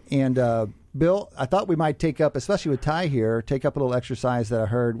 And, Bill, I thought we might take up, especially with Ty here, take up a little exercise that I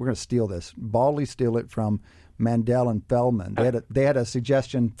heard. We're going to steal this, baldly steal it from Mandel and Feldman. They had a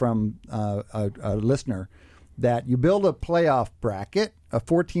suggestion from a listener that you build a playoff bracket, a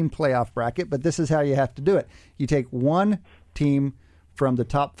 14 playoff bracket, but this is how you have to do it. You take one team from the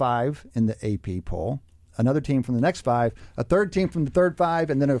top 5 in the AP poll, another team from the next 5, a third team from the third 5,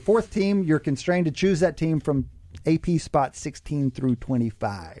 and then a fourth team. You're constrained to choose that team from AP spot 16 through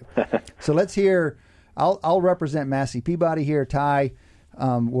 25. So let's hear. I'll represent Massey Peabody here. Ty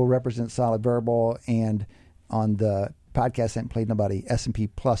will represent Solid Verbal, and on the Podcast Ain't Played Nobody S&P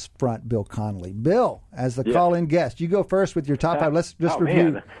Plus front, Bill Conley. Bill, as the call-in guest, you go first with your top 5. Let's just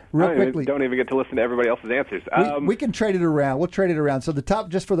review real quickly. Don't even get to listen to everybody else's answers. We can trade it around. We'll trade it around. So the top,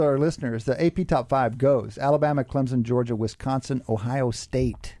 just for our listeners, the AP top 5 goes Alabama, Clemson, Georgia, Wisconsin, Ohio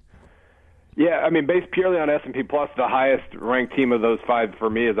State. Yeah, I mean, based purely on S&P Plus, the highest-ranked team of those 5 for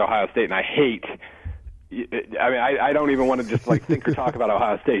me is Ohio State, and I hate. I mean, I don't even want to just think or talk about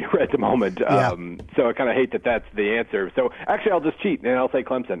Ohio State at the moment. So I kind of hate that that's the answer. So actually, I'll just cheat and I'll say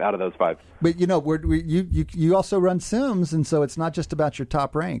Clemson out of those 5. But you also run Sims, and so it's not just about your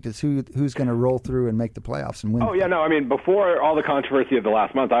top ranked. It's who's going to roll through and make the playoffs and win. Oh yeah, no. I mean, before all the controversy of the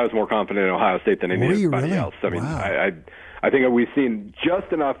last month, I was more confident in Ohio State than anybody else. I mean, wow. I think we've seen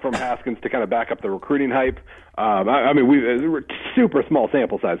just enough from Haskins to kind of back up the recruiting hype. I mean, we're super small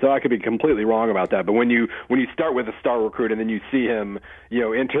sample size, so I could be completely wrong about that. But when you start with a star recruit and then you see him,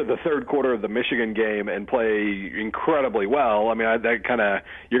 enter the third quarter of the Michigan game and play incredibly well, I mean, that kind of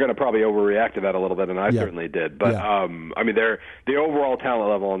you're going to probably overreact to that a little bit, and I certainly did. But I mean, the overall talent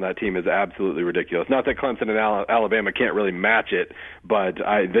level on that team is absolutely ridiculous. Not that Clemson and Alabama can't really match it, but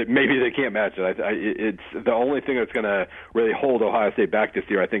maybe they can't match it. It's the only thing that's going to really hold Ohio State back this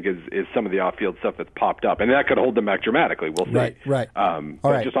year, I think, is some of the off-field stuff that's popped up, and that could hold them back dramatically. We'll see. Right.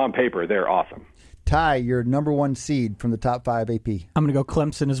 But just on paper, they're awesome. Ty, your number one seed from the top 5 AP. I'm going to go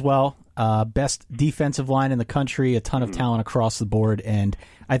Clemson as well. Best defensive line in the country, a ton of talent across the board, and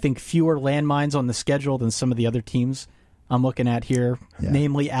I think fewer landmines on the schedule than some of the other teams I'm looking at here,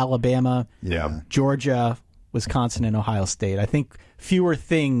 namely Alabama, Georgia, Wisconsin, and Ohio State. I think fewer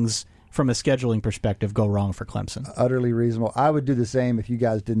things from a scheduling perspective go wrong for Clemson. Utterly reasonable. I would do the same if you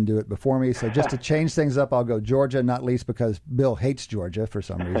guys didn't do it before me. So just to change things up, I'll go Georgia, not least because Bill hates Georgia for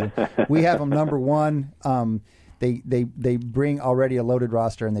some reason. We have them number one. They bring already a loaded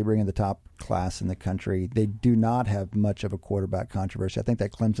roster, and they bring in the top class in the country. They do not have much of a quarterback controversy. I think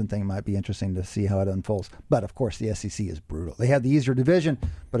that Clemson thing might be interesting to see how it unfolds. But, of course, the SEC is brutal. They have the easier division,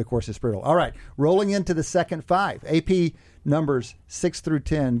 but, of course, it's brutal. All right, rolling into the second 5. AP numbers 6 through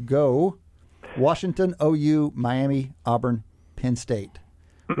 10 go Washington, OU, Miami, Auburn, Penn State.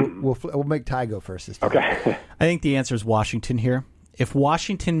 We'll make Ty go first this time. Okay. I think the answer is Washington here. If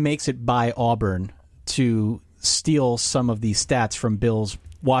Washington makes it by Auburn, to steal some of these stats from Bill's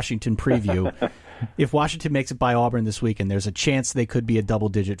Washington preview, if Washington makes it by Auburn this weekend, there's a chance they could be a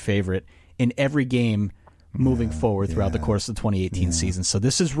double-digit favorite in every game moving forward throughout the course of the 2018 season. So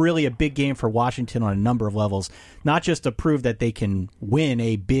this is really a big game for Washington on a number of levels, not just to prove that they can win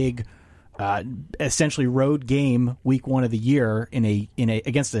a big essentially road game week 1 of the year in a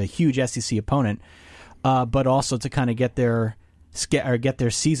against a huge SEC opponent, but also to kind of get their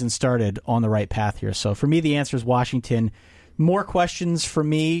season started on the right path here. So for me, the answer is Washington. More questions for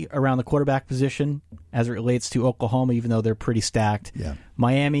me around the quarterback position as it relates to Oklahoma, even though they're pretty stacked. Yeah.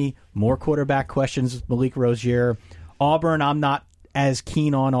 Miami, more quarterback questions with Malik Rozier. Auburn, I'm not as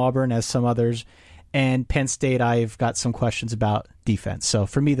keen on Auburn as some others. And Penn State, I've got some questions about defense. So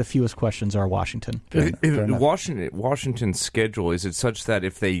for me, the fewest questions are Washington. Washington's schedule, is it such that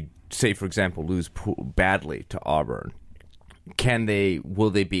if they, say, for example, lose badly to Auburn,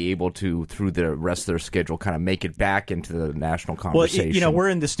 will they be able to, through the rest of their schedule, kind of make it back into the national conversation? Well, we're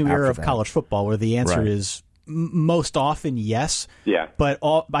in this new era of college football where the answer is most often yes. Yeah. But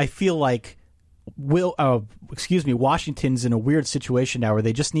I feel like Washington's in a weird situation now where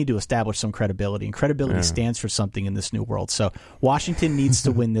they just need to establish some credibility, and credibility stands for something in this new world. So Washington needs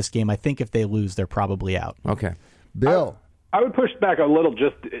to win this game. I think if they lose, they're probably out. Okay. Bill. I would push back a little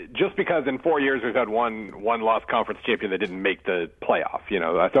just because in 4 years we've had one lost conference champion that didn't make the playoff.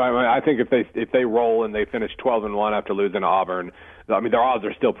 So I think if they roll and they finish 12-1 after losing to Auburn, I mean their odds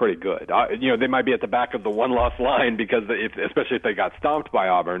are still pretty good. They might be at the back of the one-loss line because especially if they got stomped by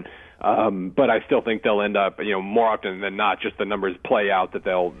Auburn. But I still think they'll end up, more often than not, just the numbers play out that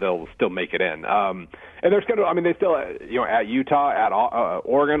they'll still make it in. And they're scheduled. I mean, they still, at Utah, at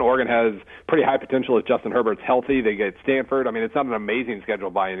Oregon. Oregon has pretty high potential if Justin Herbert's healthy. They get Stanford. I mean, it's not an amazing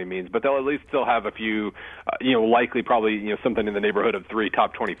schedule by any means, but they'll at least still have a few, likely probably, something in the neighborhood of 3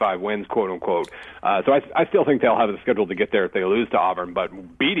 top 25 wins, quote unquote. So I still think they'll have the schedule to get there if they lose to Auburn.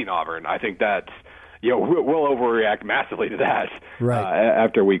 But beating Auburn, I think that's. We'll overreact massively to that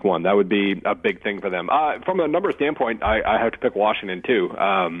after week 1. That would be a big thing for them. From a number standpoint, I have to pick Washington, too.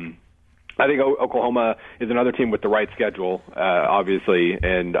 I think Oklahoma is another team with the right schedule, obviously.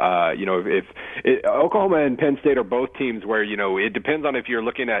 And, if Oklahoma and Penn State are both teams where, it depends on if you're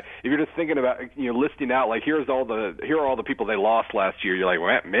just thinking about, listing out, like, here are all the people they lost last year. You're like,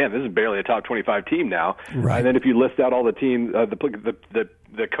 man, this is barely a top 25 team now. Right. And then if you list out all the teams,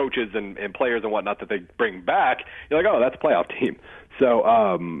 the coaches and players and whatnot that they bring back, you're like, oh, that's a playoff team. So,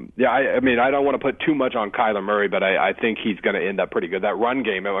 I don't want to put too much on Kyler Murray, but I think he's going to end up pretty good. That run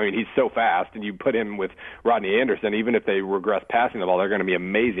game, he's so fast, and you put him with Rodney Anderson, even if they regress passing the ball, they're going to be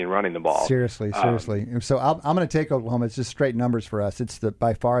amazing running the ball. Seriously. So I'm going to take Oklahoma. It's just straight numbers for us. It's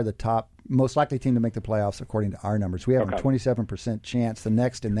by far the top, most likely team to make the playoffs according to our numbers. We have a 27% chance. The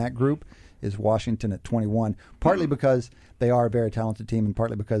next in that group is Washington at 21, partly because they are a very talented team and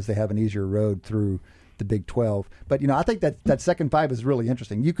partly because they have an easier road through the Big 12. But, I think that second 5 is really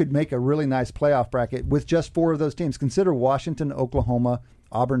interesting. You could make a really nice playoff bracket with just 4 of those teams. Consider Washington, Oklahoma,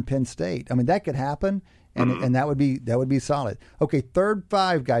 Auburn, Penn State. I mean, that could happen, and that would be solid. Okay, third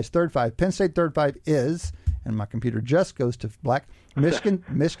 5, guys, third 5. Penn State third 5 is, and my computer just goes to black,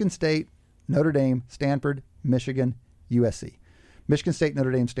 Michigan State, Notre Dame, Stanford, Michigan, USC. Michigan State,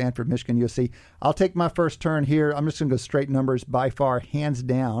 Notre Dame, Stanford, Michigan, USC. I'll take my first turn here. I'm just going to go straight numbers by far, hands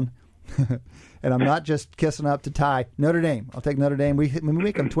down. And I'm not just kissing up to Ty. Notre Dame. I'll take Notre Dame. We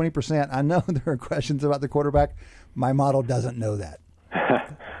make them 20%. I know there are questions about the quarterback. My model doesn't know that.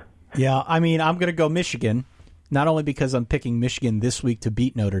 Yeah, I'm going to go Michigan, not only because I'm picking Michigan this week to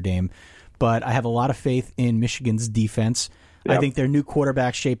beat Notre Dame, but I have a lot of faith in Michigan's defense. Yep. I think their new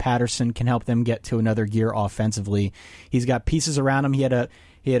quarterback, Shea Patterson, can help them get to another gear offensively. He's got pieces around him. He had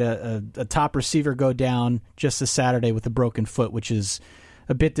He had a top receiver go down just this Saturday with a broken foot, which is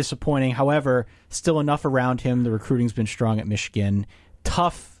a bit disappointing. However, still enough around him. The recruiting's been strong at Michigan.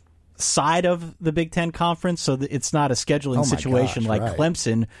 Tough side of the Big Ten Conference, so it's not a scheduling situation like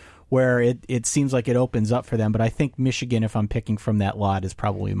Clemson, where it seems like it opens up for them. But I think Michigan, if I'm picking from that lot, is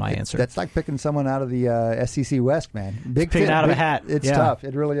probably my answer. That's like picking someone out of the SEC West, man. Picking out of a hat. It's tough.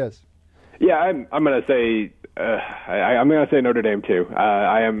 It really is. Yeah, I'm going to say I'm going to say Notre Dame too.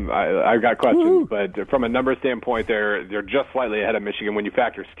 I've got questions, but from a number standpoint, they're just slightly ahead of Michigan. When you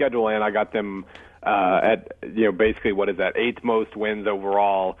factor schedule in, I got them at basically what is that, 8th most wins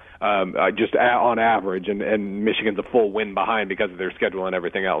overall, just on average, and Michigan's a full win behind because of their schedule and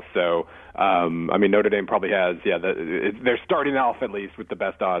everything else. So Notre Dame probably has they're starting off at least with the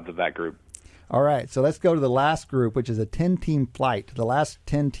best odds of that group. All right, so let's go to the last group, which is a 10-team flight. The last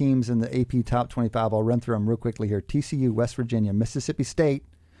 10 teams in the AP Top 25, I'll run through them real quickly here. TCU, West Virginia, Mississippi State,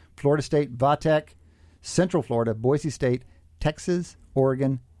 Florida State, Vatech, Central Florida, Boise State, Texas,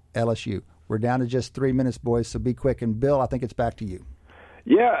 Oregon, LSU. We're down to just 3 minutes, boys, so be quick. And, Bill, I think it's back to you.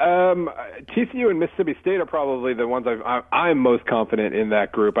 Yeah, TCU and Mississippi State are probably the ones I'm most confident in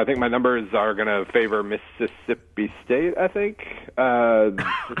that group. I think my numbers are going to favor Mississippi State, I think.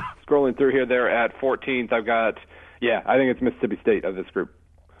 Scrolling through here, they're at 14th. I think it's Mississippi State of this group.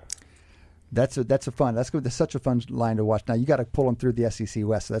 That's such a fun line to watch. Now, you got to pull them through the SEC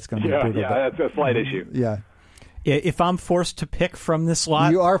West, so that's going to be brutal. Yeah, that's a slight issue. Yeah. If I'm forced to pick from this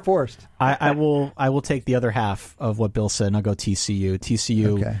lot, you are forced. I will take the other half of what Bill said, and I'll go TCU.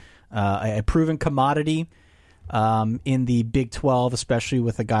 TCU, a proven commodity in the Big 12, especially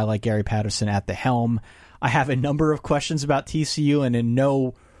with a guy like Gary Patterson at the helm. I have a number of questions about TCU, and in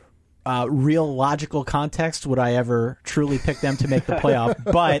no real logical context would I ever truly pick them to make the playoff.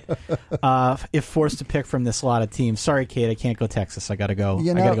 But if forced to pick from this lot of teams, sorry, Kate, I can't go Texas. I got to go.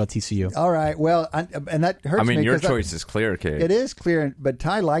 I got to go TCU. All right. Well, and that hurts me. Your choice is clear, Kate. It is clear, but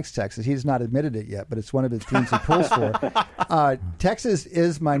Ty likes Texas. He's not admitted it yet, but it's one of his teams he pulls for. Texas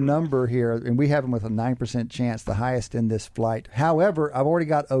is my number here, and we have them with a 9% chance, the highest in this flight. However, I've already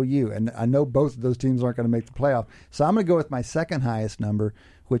got OU, and I know both of those teams aren't going to make the playoff. So I'm going to go with my second highest number,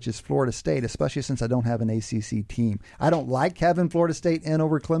 which is Florida State, especially since I don't have an ACC team. I don't like having Florida State in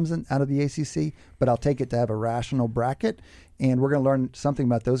over Clemson out of the ACC, but I'll take it to have a rational bracket, and we're going to learn something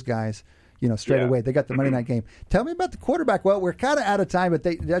about those guys, straight away. They got the Monday night game. Tell me about the quarterback. Well, we're kind of out of time, but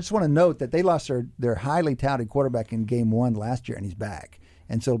I just want to note that they lost their highly touted quarterback in game 1 last year, and he's back.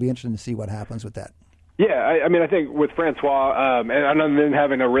 And so it'll be interesting to see what happens with that. Yeah, I think with Francois, and then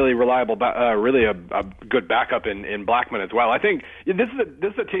having a really reliable, a good backup in Blackman as well. I think this is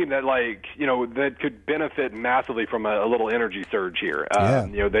a team that that could benefit massively from a little energy surge here.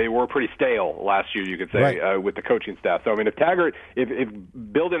 They were pretty stale last year, you could say, with the coaching staff. So if Taggart, if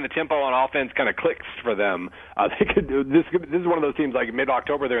building the tempo on offense kind of clicks for them, they could. This is one of those teams like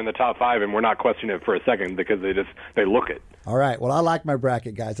mid-October they're in the top 5, and we're not questioning it for a second because they look it. All right. Well, I like my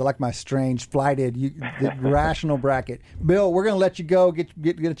bracket, guys. I like my strange flighted. The rational bracket. Bill, we're going to let you go,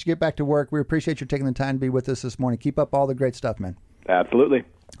 get back to work. We appreciate you taking the time to be with us this morning. Keep up all the great stuff, man. Absolutely.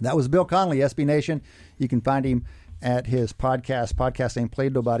 That was Bill Connolly, SB Nation. You can find him at his podcast ain't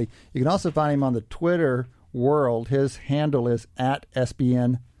played nobody. You can also find him on the Twitter world. His handle is at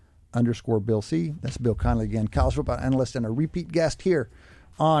SBN_Bill C. That's Bill Connolly again, college football analyst and a repeat guest here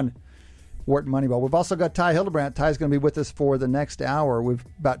on Wharton Moneyball. We've also got Ty Hildebrandt. Ty's going to be with us for the next hour. We're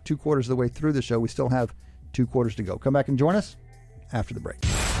about 2/4 of the way through the show. We still have 2 quarters to go. Come back and join us after the break.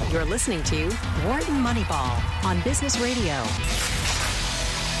 You're listening to Wharton Moneyball on Business Radio.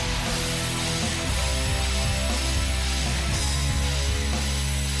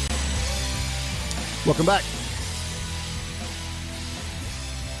 Welcome back.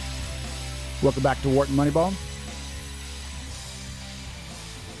 Welcome back to Wharton Moneyball.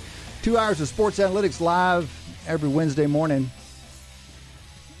 2 hours of sports analytics live every Wednesday morning.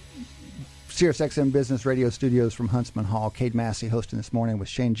 SiriusXM Business Radio Studios from Huntsman Hall. Cade Massey hosting this morning with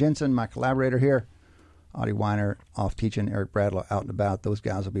Shane Jensen, my collaborator here. Audie Weiner off teaching, Eric Bradlow out and about. Those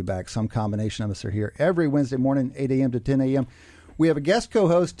guys will be back. Some combination of us are here every Wednesday morning, 8 a.m. to 10 a.m. We have a guest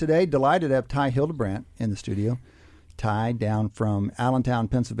co-host today. Delighted to have Ty Hildebrandt in the studio. Ty down from Allentown,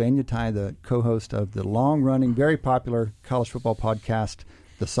 Pennsylvania. Ty, the co-host of the long-running, very popular college football podcast,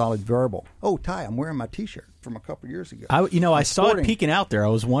 The Solid Verbal. Oh, Ty, I'm wearing my T-shirt from a couple years ago. I saw it peeking out there. I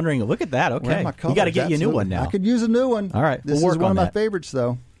was wondering, look at that. Okay. You got to get you a new one now. I could use a new one. All right. This is one of my favorites,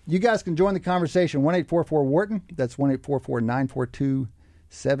 though. You guys can join the conversation. 1-844-WHARTON. That's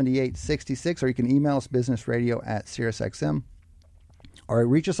 1-844-942-7866. Or you can email us, businessradio@SiriusXM. Or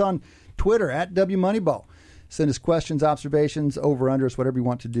reach us on Twitter @WMoneyball. Send us questions, observations, over-unders, whatever you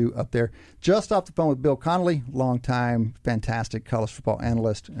want to do up there. Just off the phone with Bill Connolly, longtime, fantastic college football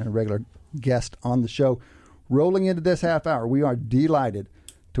analyst and a regular guest on the show. Rolling into this half hour, we are delighted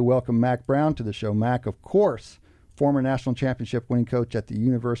to welcome Mack Brown to the show. Mack, of course, former national championship winning coach at the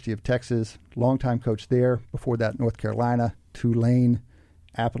University of Texas, longtime coach there. Before that, North Carolina, Tulane,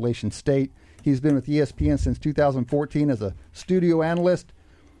 Appalachian State. He's been with ESPN since 2014 as a studio analyst.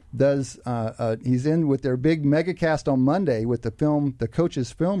 He's in with their big megacast on Monday with the coach's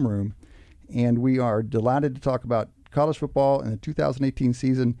film room, and we are delighted to talk about college football in the 2018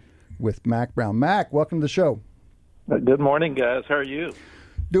 season with Mack Brown. Mack, welcome to the show. Good morning, guys. How are you?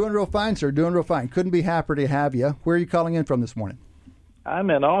 Doing real fine, sir. Doing real fine. Couldn't be happier to have you. Where are you calling in from this morning? I'm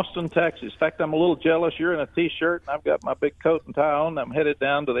in Austin, Texas. In fact, I'm a little jealous. You're in a T-shirt, and I've got my big coat and tie on. I'm headed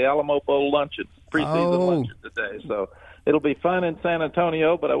down to the Alamo Bowl luncheon, preseason luncheon today. So it'll be fun in San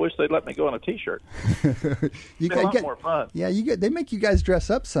Antonio, but I wish they'd let me go in a T-shirt. It's a lot more fun. Yeah, they make you guys dress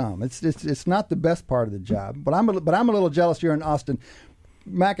up some. It's not the best part of the job, but I'm a little jealous you're in Austin.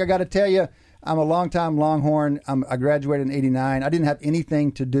 Mack, I got to tell you, I'm a longtime Longhorn. I graduated in '89. I didn't have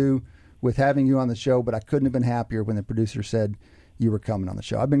anything to do with having you on the show, but I couldn't have been happier when the producer said you were coming on the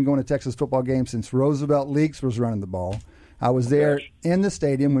show. I've been going to Texas football games since Roosevelt Leaks was running the ball. I was there in the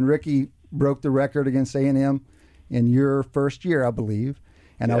stadium when Ricky broke the record against A&M in your first year, I believe.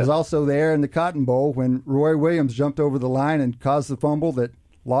 And I was also there in the Cotton Bowl when Roy Williams jumped over the line and caused the fumble that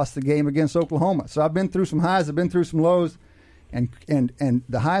lost the game against Oklahoma. So I've been through some highs, I've been through some lows, and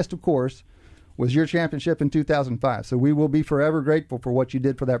the highest, of course, was your championship in 2005. So we will be forever grateful for what you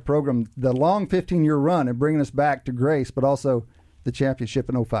did for that program, the long 15-year run and bringing us back to grace, but also the championship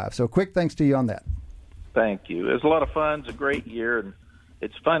in 05. So quick thanks to you on that. Thank you. It was a lot of fun. It's a great year. And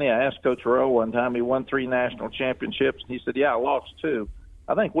it's funny, I asked Coach Rowe one time, he won 3 national championships, and he said, yeah, I lost 2.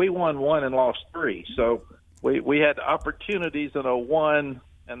 I think we won 1 and lost 3. So we had opportunities in 01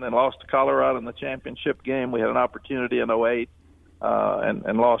 and then lost to Colorado in the championship game. We had an opportunity in 08.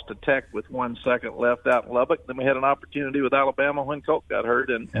 And lost to Tech with 1 second left out in Lubbock. Then we had an opportunity with Alabama when Colt got hurt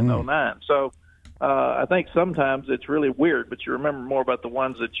in 09. So I think sometimes it's really weird, but you remember more about the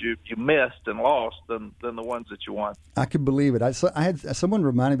ones that you missed and lost than the ones that you won. I could believe it. I had someone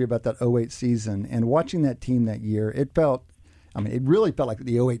reminded me about that 08 season, and watching that team that year, it really felt like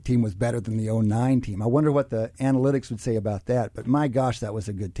the 08 team was better than the 09 team. I wonder what the analytics would say about that, but my gosh, that was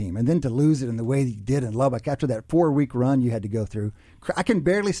a good team. And then to lose it in the way you did in Lubbock after that 4-week run you had to go through, I can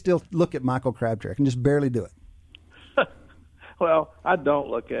barely still look at Michael Crabtree. I can just barely do it. Well, I don't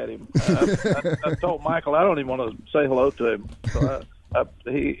look at him. I told Michael I don't even want to say hello to him. So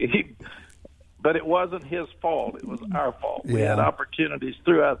but it wasn't his fault. It was our fault. We had opportunities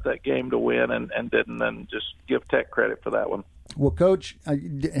throughout that game to win and didn't, and just give Tech credit for that one. Well, Coach,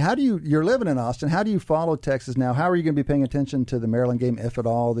 you're living in Austin. How do you follow Texas now? How are you going to be paying attention to the Maryland game, if at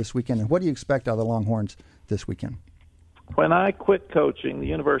all, this weekend? And what do you expect out of the Longhorns this weekend? When I quit coaching, the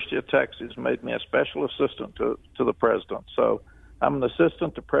University of Texas made me a special assistant to the president. So I'm an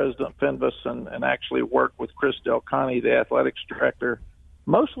assistant to President Fenves and actually work with Chris Del Conte, the athletics director,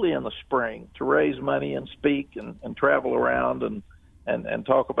 mostly in the spring to raise money and speak and travel around and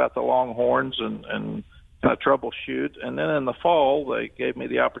talk about the Longhorns and troubleshoot. And then in the fall, they gave me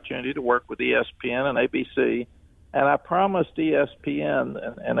the opportunity to work with ESPN and ABC. And I promised ESPN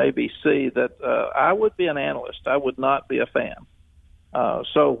and ABC that I would be an analyst. I would not be a fan.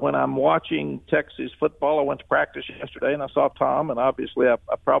 So when I'm watching Texas football, I went to practice yesterday and I saw Tom, and obviously I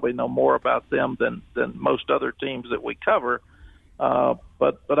probably know more about them than most other teams that we cover.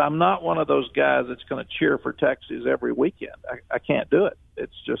 But I'm not one of those guys that's going to cheer for Texas every weekend. I can't do it.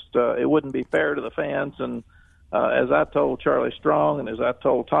 It's just it wouldn't be fair to the fans. And as I told Charlie Strong and as I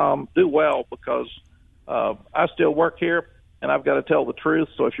told Tom, do well, because I still work here and I've got to tell the truth.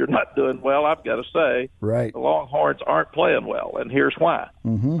 So if you're not doing well, I've got to say the Longhorns aren't playing well, and here's why.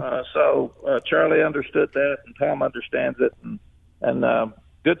 So Charlie understood that, and Tom understands it, and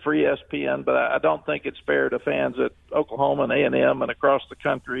good for ESPN, but I don't think it's fair to fans at Oklahoma and A&M and across the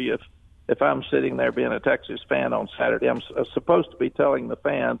country if I'm sitting there being a Texas fan on Saturday. I'm supposed to be telling the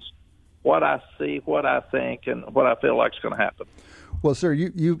fans what I see, what I think, and what I feel like is going to happen. Well, sir,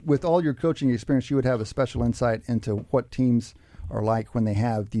 you with all your coaching experience, you would have a special insight into what teams are like when they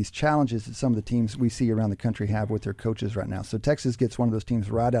have these challenges that some of the teams we see around the country have with their coaches right now. So Texas gets one of those teams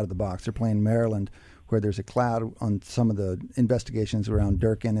right out of the box. They're playing Maryland, where there's a cloud on some of the investigations around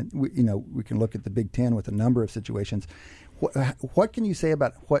Durkin. And we can look at the Big Ten with a number of situations. What can you say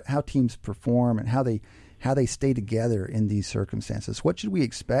about how teams perform and how they stay together in these circumstances? What should we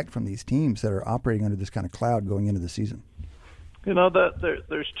expect from these teams that are operating under this kind of cloud going into the season?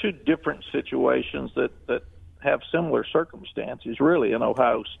 There's 2 different situations that have similar circumstances, really, in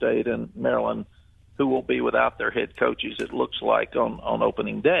Ohio State and Maryland, who will be without their head coaches, it looks like, on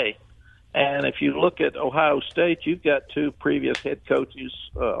opening day. And if you look at Ohio State, you've got 2 previous head coaches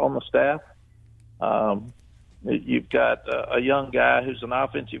on the staff. You've got a young guy who's an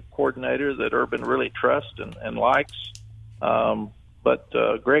offensive coordinator that Urban really trusts and likes. But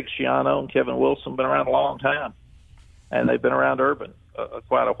Greg Schiano and Kevin Wilson have been around a long time, and they've been around Urban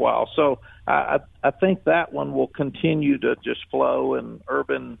quite a while. So I think that one will continue to just flow, and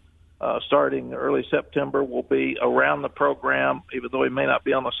Urban, starting early September, will be around the program. Even though he may not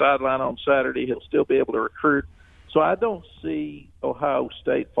be on the sideline on Saturday, he'll still be able to recruit. So I don't see Ohio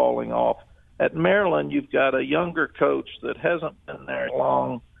State falling off. At Maryland, you've got a younger coach that hasn't been there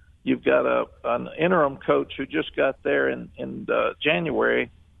long. You've got an interim coach who just got there in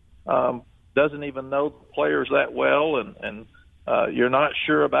January, doesn't even know the players that well, and you're not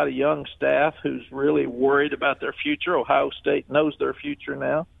sure about a young staff who's really worried about their future. Ohio State knows their future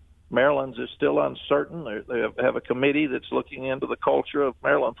now. Maryland's is still uncertain. They have a committee that's looking into the culture of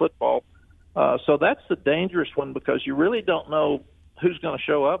Maryland football. So that's the dangerous one, because you really don't know who's going to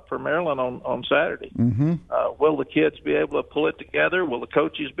show up for Maryland on Saturday. Mm-hmm. Will the kids be able to pull it together? Will the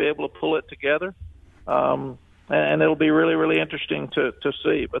coaches be able to pull it together? And it'll be really, really interesting to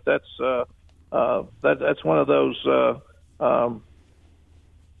see. But that's one of those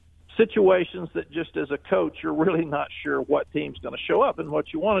situations that just as a coach, you're really not sure what team's going to show up. And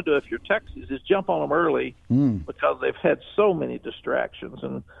what you want to do if you're Texas is jump on them early because they've had so many distractions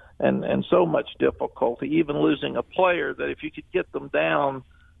and so much difficulty, even losing a player, that if you could get them down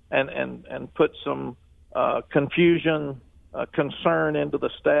and put some confusion, concern into the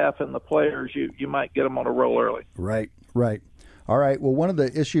staff and the players, you might get them on a roll early. Right. All right. Well, one of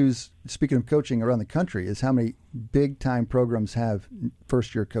the issues, speaking of coaching around the country, is how many big-time programs have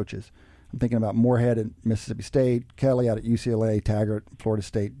first-year coaches. I'm thinking about Moorhead at Mississippi State, Kelly out at UCLA, Taggart at Florida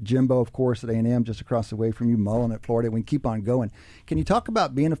State, Jimbo, of course, at A&M, just across the way from you, Mullen at Florida. We can keep on going. Can you talk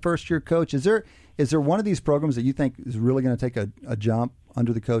about being a first-year coach? Is there one of these programs that you think is really going to take a jump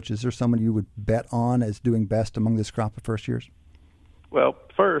under the coach? Is there someone you would bet on as doing best among this crop of first years? Well,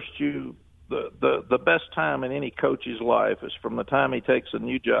 first, the best time in any coach's life is from the time he takes a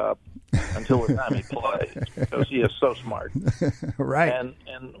new job until the time he plays, because he is so smart. Right.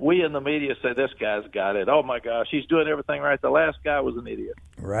 And we in the media say, this guy's got it. Oh, my gosh, he's doing everything right. The last guy was an idiot.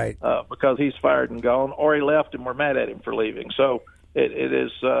 Right. Because he's fired and gone, or he left and we're mad at him for leaving. So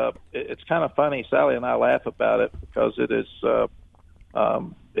it's kind of funny. Sally and I laugh about it because it's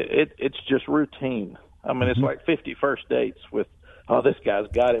just routine. I mean, it's like 50 first dates with, oh, this guy's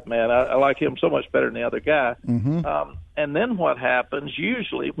got it, man. I like him so much better than the other guy. Mm-hmm. And then what happens,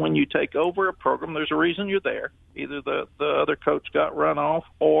 usually when you take over a program, there's a reason you're there. Either the other coach got run off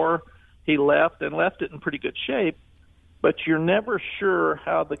or he left it in pretty good shape, but you're never sure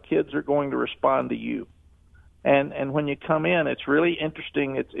how the kids are going to respond to you. And when you come in, it's really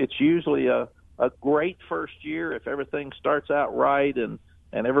interesting. It's usually a great first year if everything starts out right and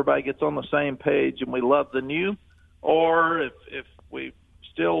everybody gets on the same page and we love the new. Or if we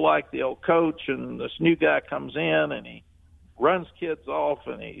still like the old coach and this new guy comes in and he runs kids off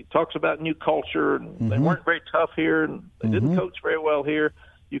and he talks about new culture and they weren't very tough here and they didn't coach very well here,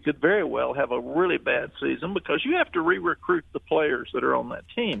 you could very well have a really bad season because you have to re-recruit the players that are on that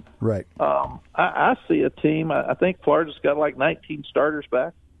team. Right. I see a team, I think Florida's got like 19 starters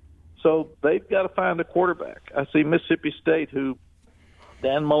back, so they've got to find a quarterback. I see Mississippi State, who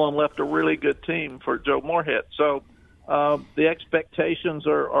Dan Mullen left a really good team for Joe Moorhead. So the expectations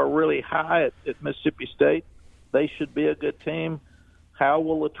are really high at Mississippi State. They should be a good team. How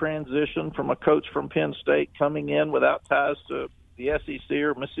will the transition from a coach from Penn State coming in without ties to the SEC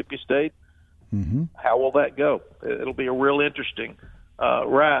or Mississippi State, how will that go? It'll be a real interesting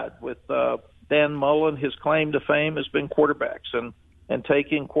ride. With Dan Mullen, his claim to fame has been quarterbacks and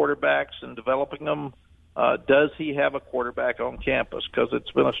taking quarterbacks and developing them. Does he have a quarterback on campus? Because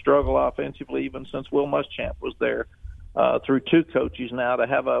it's been a struggle offensively even since Will Muschamp was there through two coaches now to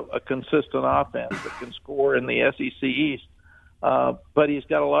have a consistent offense that can score in the SEC East. But he's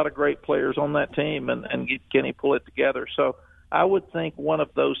got a lot of great players on that team, and can he pull it together? So I would think one of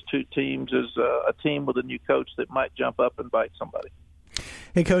those two teams is a team with a new coach that might jump up and bite somebody.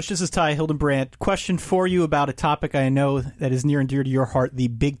 Hey, Coach, this is Ty Hildenbrandt. Question for you about a topic I know that is near and dear to your heart, the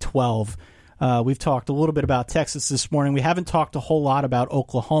Big 12. We've talked a little bit about Texas this morning. We haven't talked a whole lot about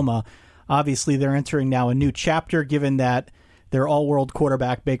Oklahoma. Obviously, they're entering now a new chapter, given that their all-world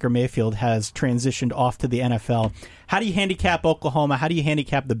quarterback, Baker Mayfield, has transitioned off to the NFL. How do you handicap Oklahoma? How do you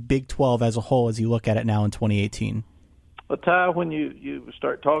handicap the Big 12 as a whole as you look at it now in 2018? But Ty, when you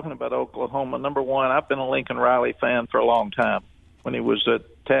start talking about Oklahoma, number one, I've been a Lincoln Riley fan for a long time. When he was at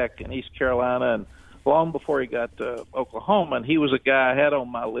Tech in East Carolina, and long before he got to Oklahoma, and he was a guy I had on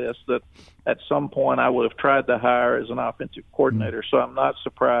my list that at some point I would have tried to hire as an offensive coordinator. So I'm not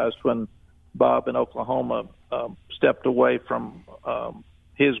surprised when Bob in Oklahoma stepped away from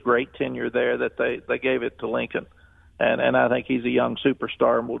his great tenure there that they gave it to Lincoln. And I think he's a young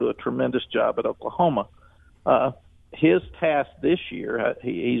superstar and will do a tremendous job at Oklahoma. His task this year,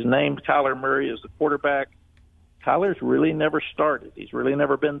 he's named Kyler Murray as the quarterback. Kyler's really never started. He's really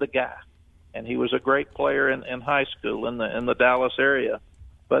never been the guy. And he was a great player in high school in the Dallas area.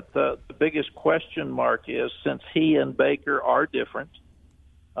 But the biggest question mark is, since he and Baker are different,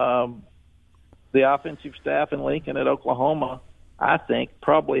 the offensive staff in Lincoln at Oklahoma, I think,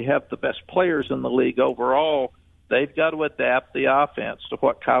 probably have the best players in the league overall. They've got to adapt the offense to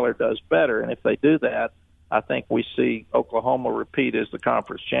what Kyler does better. And if they do that, I think we see Oklahoma repeat as the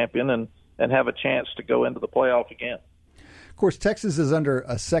conference champion and have a chance to go into the playoff again. Of course, Texas is under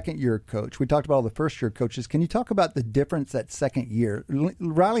a second-year coach. We talked about all the first-year coaches. Can you talk about the difference that second year?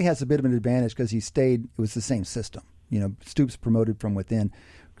 Riley has a bit of an advantage because it was the same system. Stoops promoted from within.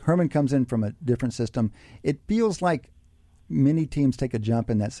 Herman comes in from a different system. It feels like many teams take a jump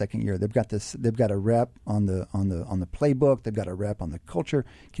in that second year. They've got a rep on the playbook. They've got a rep on the culture.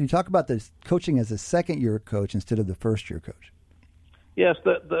 Can you talk about the coaching as a second-year coach instead of the first-year coach? Yes,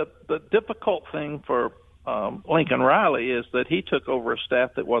 the difficult thing for Lincoln Riley is that he took over a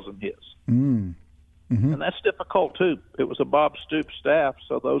staff that wasn't his. Mm-hmm. And that's difficult, too. It was a Bob Stoops staff,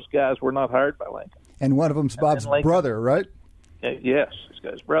 so those guys were not hired by Lincoln. And one of them's Bob's brother, right? Yes, this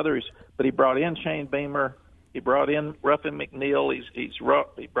guy's brother. But he brought in Shane Beamer. He brought in Ruffin McNeil.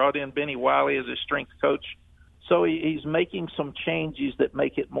 He brought in Benny Wiley as his strength coach. So he's making some changes that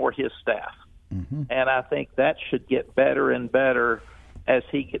make it more his staff. Mm-hmm. And I think that should get better and better as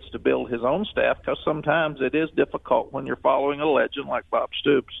he gets to build his own staff, because sometimes it is difficult when you're following a legend like Bob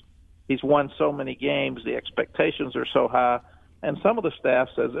Stoops. He's won so many games, the expectations are so high, and some of the staff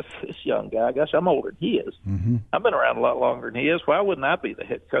says, this young guy, gosh, I'm older than he is. Mm-hmm. I've been around a lot longer than he is. Why wouldn't I be the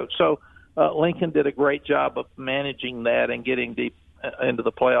head coach? So Lincoln did a great job of managing that and getting deep into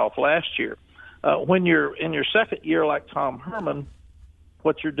the playoff last year. When you're in your second year like Tom Herman,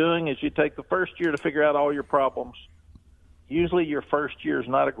 what you're doing is you take the first year to figure out all your problems. Usually your first year is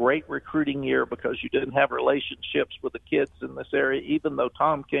not a great recruiting year because you didn't have relationships with the kids in this area, even though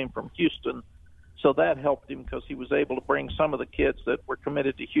Tom came from Houston. So that helped him because he was able to bring some of the kids that were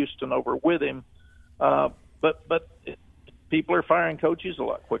committed to Houston over with him. But people are firing coaches a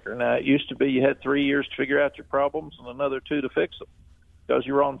lot quicker now. It used to be you had 3 years to figure out your problems and another 2 to fix them because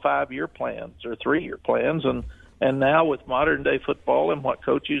you were on 5-year plans or 3-year plans. And now with modern-day football and what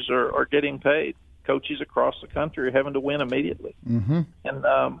coaches are getting paid, coaches across the country are having to win immediately. Mm-hmm. And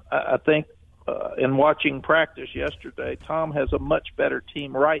I think in watching practice yesterday, Tom has a much better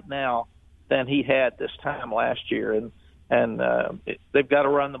team right now than he had this time last year. And they've got to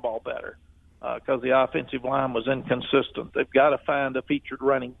run the ball better because the offensive line was inconsistent. They've got to find a featured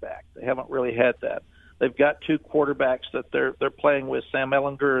running back. They haven't really had that. They've got 2 quarterbacks that they're playing with, Sam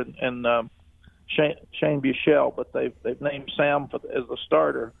Ellinger and Shane Buechele, but they've named Sam as the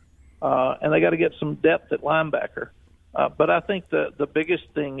starter. And they got to get some depth at linebacker. But I think the biggest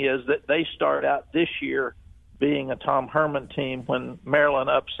thing is that they start out this year being a Tom Herman team. When Maryland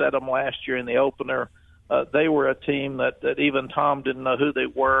upset them last year in the opener, they were a team that even Tom didn't know who they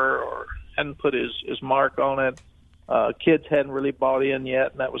were or hadn't put his mark on it. Kids hadn't really bought in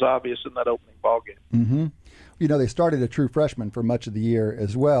yet, and that was obvious in that opening ball game. Mm-hmm. They started a true freshman for much of the year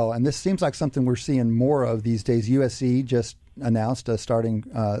as well, and this seems like something we're seeing more of these days. USC just announced a starting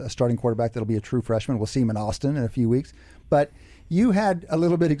quarterback that'll be a true freshman. We'll see him in Austin in a few weeks. But you had a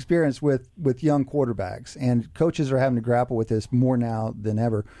little bit of experience with young quarterbacks, and coaches are having to grapple with this more now than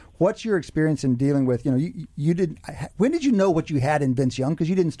ever. What's your experience in dealing with, you did? When did you know what you had in Vince Young? Because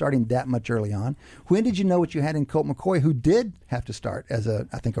you didn't start him that much early on. When did you know what you had in Colt McCoy, who did have to start as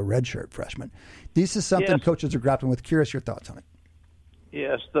I think a redshirt freshman? This is something coaches are grappling with. Curious your thoughts on it.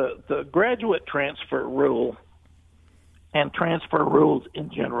 Yes, the graduate transfer rule and transfer rules in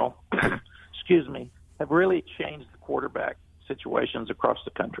general, have really changed the quarterback situations across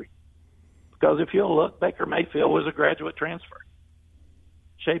the country. Because if you'll look, Baker Mayfield was a graduate transfer.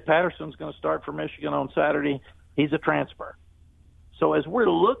 Shea Patterson's going to start for Michigan on Saturday. He's a transfer. So as we're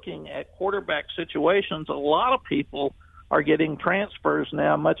looking at quarterback situations, a lot of people are getting transfers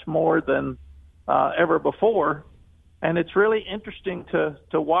now much more than ever before. And it's really interesting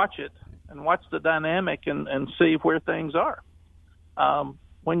to watch it and watch the dynamic and see where things are.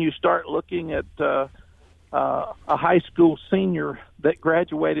 When you start looking at a high school senior that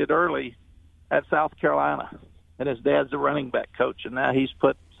graduated early at South Carolina, and his dad's a running back coach, and now he's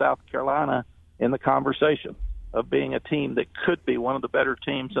put South Carolina in the conversation of being a team that could be one of the better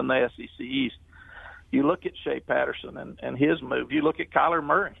teams in the SEC East. You look at Shea Patterson and his move. You look at Kyler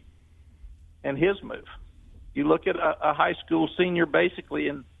Murray and his move. You look at a high school senior basically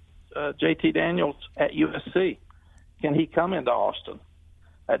in J.T. Daniels at USC. Can he come into Austin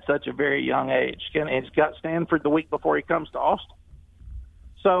at such a very young age? He's got Stanford the week before he comes to Austin.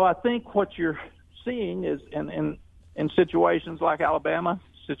 So I think what you're seeing is in situations like Alabama,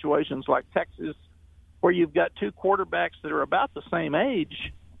 situations like Texas, where you've got two quarterbacks that are about the same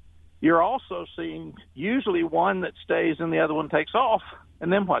age, you're also seeing usually one that stays and the other one takes off.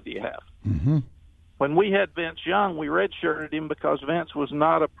 And then what do you have? Mm-hmm. When we had Vince Young, we redshirted him because Vince was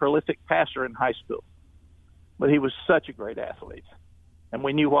not a prolific passer in high school, but he was such a great athlete. And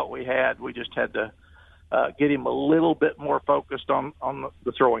we knew what we had. We just had to get him a little bit more focused on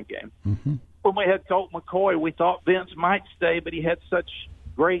the throwing game. Mm-hmm. When we had Colt McCoy, we thought Vince might stay, but he had such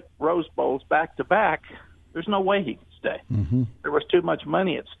great Rose Bowls back-to-back, there's no way he could stay. Mm-hmm. There was too much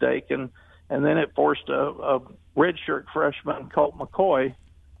money at stake, and then it forced a redshirt freshman, Colt McCoy,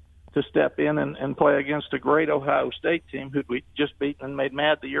 to step in and play against a great Ohio State team who we just beaten and made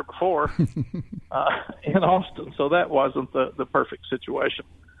mad the year before in Austin. So that wasn't the perfect situation.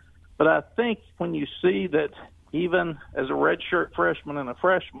 But I think when you see that even as a redshirt freshman and a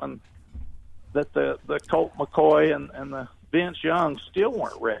freshman, that the Colt McCoy and the Vince Young still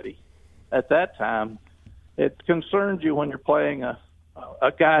weren't ready at that time, it concerns you when you're playing a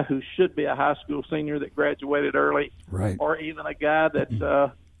guy who should be a high school senior that graduated early, right, or even a guy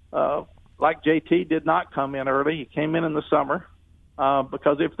that like JT did not come in early. He came in the summer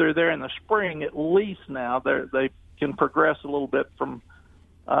because if they're there in the spring, at least now they can progress a little bit from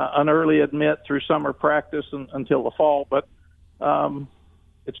an early admit through summer practice until the fall. But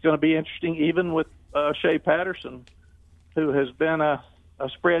it's going to be interesting, even with Shea Patterson, who has been a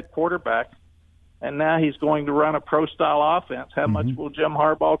spread quarterback, and now he's going to run a pro-style offense. How much will Jim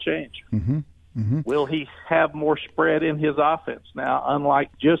Harbaugh change? Mm-hmm. Mm-hmm. Will he have more spread in his offense now,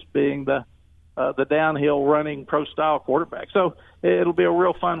 unlike just being the downhill running pro-style quarterback? So it'll be a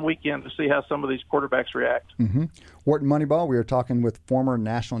real fun weekend to see how some of these quarterbacks react. Mm-hmm. Wharton Moneyball, we are talking with former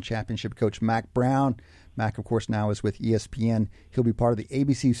national championship coach Mack Brown. Mack, of course, now is with ESPN. He'll be part of the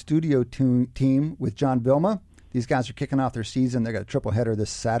ABC studio team with John Vilma. These guys are kicking off their season. They've got a triple-header this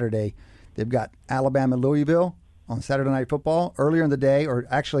Saturday. They've got Alabama-Louisville on Saturday Night Football. Earlier in the day, or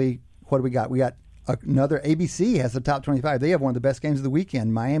actually, what do we got? We got another ABC has the top 25. They have one of the best games of the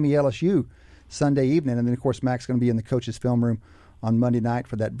weekend, Miami-LSU, Sunday evening. And then, of course, Mack's going to be in the coach's film room on Monday night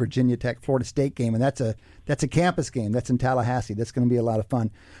for that Virginia Tech-Florida State game. And that's a campus game. That's in Tallahassee. That's going to be a lot of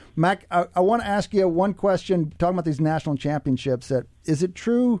fun. Mack, I want to ask you one question, talking about these national championships. That is it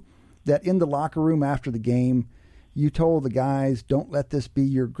true that in the locker room after the game, you told the guys, don't let this be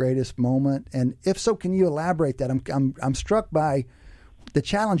your greatest moment? And if so, can you elaborate that? I'm struck by the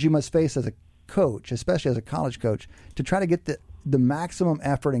challenge you must face as a coach, especially as a college coach, to try to get the maximum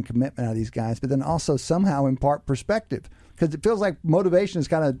effort and commitment out of these guys, but then also somehow impart perspective. Because it feels like motivation is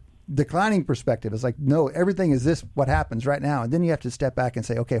kind of declining perspective. It's like, no, everything is this, what happens right now. And then you have to step back and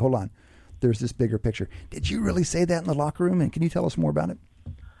say, okay, hold on. There's this bigger picture. Did you really say that in the locker room? And can you tell us more about it?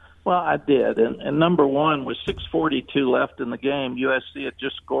 Well, I did. And number one, with 6:42 left in the game, USC had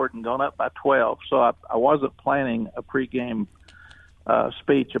just scored and gone up by 12. So I wasn't planning a pregame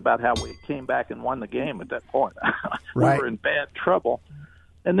speech about how we came back and won the game at that point. Right. We were in bad trouble.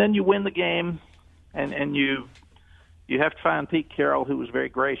 And then you win the game, and you have to find Pete Carroll, who was very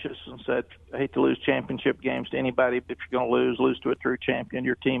gracious and said, I hate to lose championship games to anybody, but if you're going to lose to a true champion.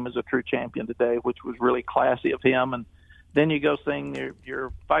 Your team is a true champion today, which was really classy of him. And then you go sing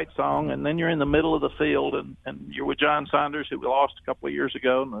your fight song, and then you're in the middle of the field, and you're with John Saunders, who we lost a couple of years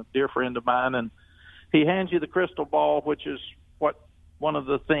ago, and a dear friend of mine. And he hands you the crystal ball, which is one of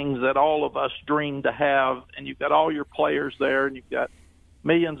the things that all of us dream to have. And you've got all your players there, and you've got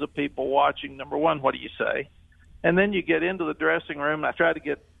millions of people watching. Number one, what do you say? And then you get into the dressing room. I tried to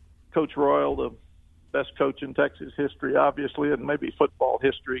get Coach Royal, the best coach in Texas history, obviously, and maybe football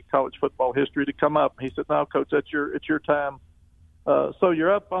history, college football history, to come up. He said, no, Coach, it's your time. So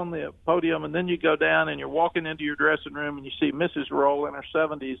you're up on the podium, and then you go down and you're walking into your dressing room, and you see Mrs. Roll in her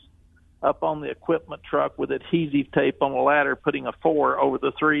 70s up on the equipment truck with adhesive tape on a ladder, putting a 4 over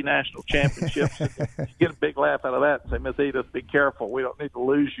the 3 national championships. You get a big laugh out of that and say, Miss Edith, be careful. We don't need to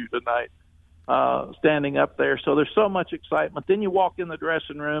lose you tonight, standing up there. So there's so much excitement. Then you walk in the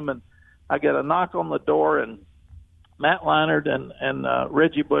dressing room, and I get a knock on the door, and Matt Leinart and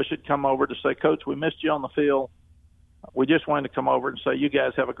Reggie Bush had come over to say, Coach, we missed you on the field. We just wanted to come over and say, you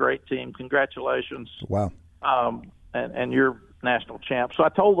guys have a great team. Congratulations. Wow. And you're national champ. So I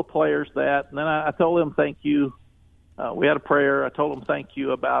told the players that, and then I told them thank you. We had a prayer. I told them thank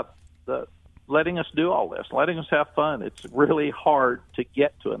you about letting us do all this, letting us have fun. It's really hard to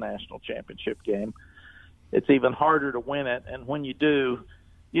get to a national championship game. It's even harder to win it, and when you do,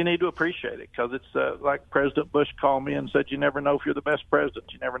 you need to appreciate it, because it's like President Bush called me and said, you never know if you're the best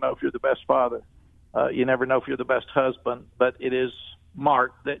president. You never know if you're the best father. You never know if you're the best husband, but it is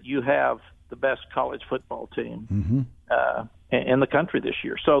marked that you have the best college football team in the country this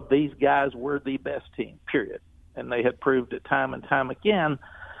year. So these guys were the best team, period, and they had proved it time and time again.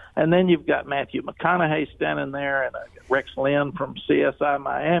 And then you've got Matthew McConaughey standing there, and Rex Lynn from CSI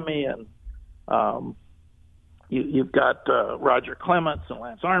Miami, and you've got Roger Clements and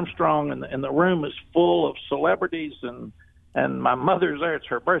Lance Armstrong, and the room is full of celebrities, and my mother's there. It's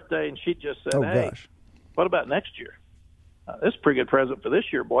her birthday, and she just said, "Hey, gosh. What about next year? This is a pretty good present for this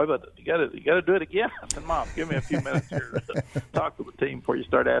year, boy, but you got to do it again." I said, "Mom, give me a few minutes here to talk to the team before you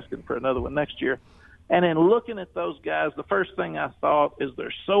start asking for another one next year." And in looking at those guys, the first thing I thought is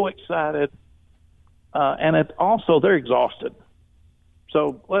they're so excited, and it's also they're exhausted.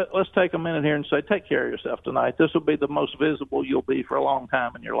 So let's take a minute here and say, take care of yourself tonight. This will be the most visible you'll be for a long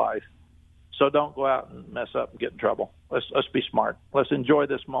time in your life. So don't go out and mess up and get in trouble. Let's be smart. Let's enjoy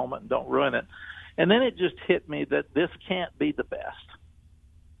this moment and don't ruin it. And then it just hit me that this can't be the best.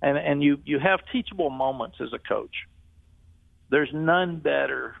 And you have teachable moments as a coach. There's none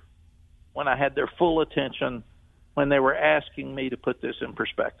better when I had their full attention when they were asking me to put this in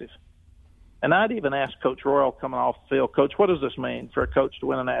perspective. And I'd even asked Coach Royal coming off the field, Coach, what does this mean for a coach to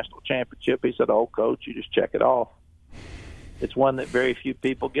win a national championship? He said, oh, Coach, you just check it off. It's one that very few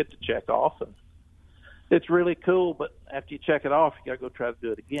people get to check off. And it's really cool, but after you check it off, you got to go try to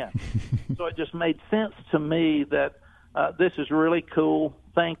do it again. So it just made sense to me that this is really cool.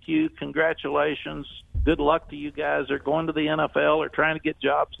 Thank you. Congratulations. Good luck to you guys. They're going to the NFL or trying to get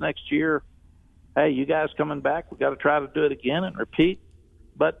jobs next year. Hey, you guys coming back, we got to try to do it again and repeat.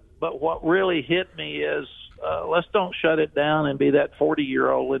 But what really hit me is let's don't shut it down and be that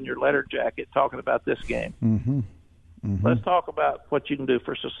 40-year-old in your letter jacket talking about this game. Mm-hmm. Mm-hmm. Let's talk about what you can do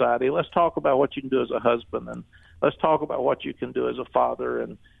for society. Let's talk about what you can do as a husband, and let's talk about what you can do as a father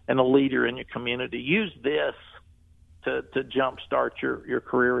and a leader in your community. Use this to jumpstart your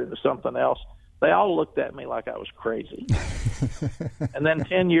career into something else. They all looked at me like I was crazy. And then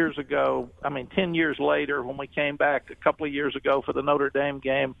 10 years later, when we came back a couple of years ago for the Notre Dame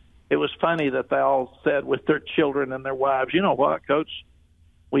game, it was funny that they all said with their children and their wives, you know what, Coach,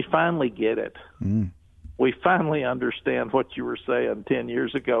 we finally get it. Mm. We finally understand what you were saying 10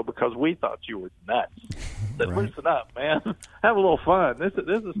 years ago because we thought you were nuts. Said, right. Loosen up, man. Have a little fun. This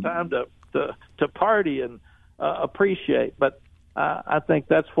is time to party and appreciate. But I think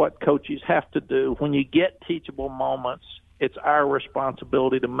that's what coaches have to do. When you get teachable moments, it's our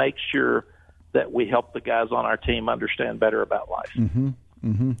responsibility to make sure that we help the guys on our team understand better about life. Mm-hmm.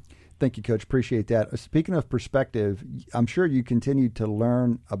 Mm-hmm. Thank you, Coach. Appreciate that. Speaking of perspective, I'm sure you continue to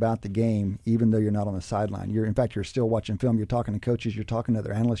learn about the game even though you're not on the sideline. In fact, you're still watching film. You're talking to coaches. You're talking to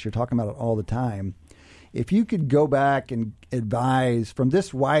other analysts. You're talking about it all the time. If you could go back and advise from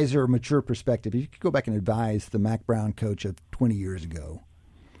this wiser, mature perspective, if you could go back and advise the Mack Brown coach of 20 years ago,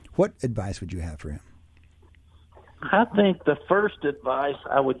 what advice would you have for him? I think the first advice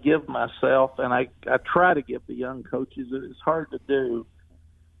I would give myself, and I try to give the young coaches, it's hard to do,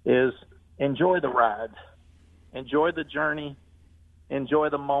 is enjoy the ride, enjoy the journey, enjoy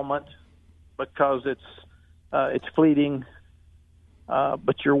the moment, because it's fleeting.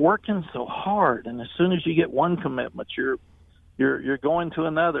 But you're working so hard, and as soon as you get one commitment, you're going to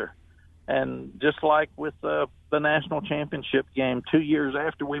another. And just like with the national championship game, 2 years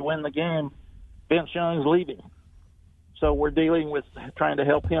after we win the game, Vince Young's leaving. So we're dealing with trying to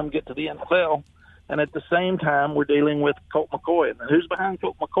help him get to the NFL. And at the same time, we're dealing with Colt McCoy. And who's behind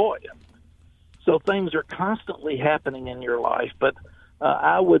Colt McCoy? And so things are constantly happening in your life. But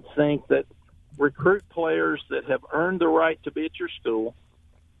I would think that recruit players that have earned the right to be at your school.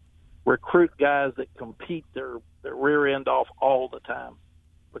 Recruit guys that compete their rear end off all the time.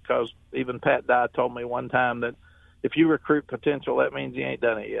 Because even Pat Dye told me one time that if you recruit potential, that means he ain't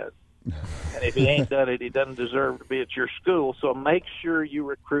done it yet. And if he ain't done it, he doesn't deserve to be at your school. So make sure you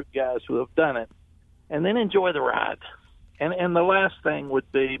recruit guys who have done it. And then enjoy the ride. And the last thing would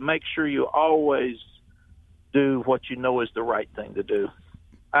be make sure you always do what you know is the right thing to do.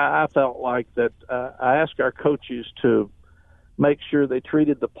 I felt like that I asked our coaches to make sure they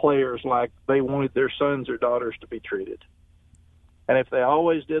treated the players like they wanted their sons or daughters to be treated. And if they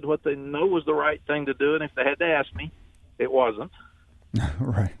always did what they know was the right thing to do, and if they had to ask me, it wasn't.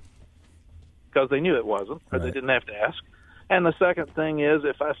 Right. Because they knew it wasn't, or they didn't have to ask. And the second thing is,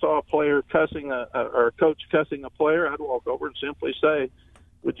 if I saw a player cussing or a coach cussing a player, I'd walk over and simply say,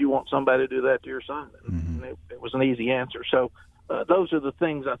 would you want somebody to do that to your son? And it was an easy answer. So those are the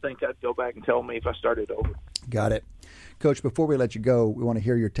things I think I'd go back and tell me if I started over. Got it. Coach, before we let you go, we want to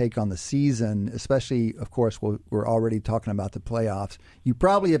hear your take on the season, especially, of course, we're already talking about the playoffs. You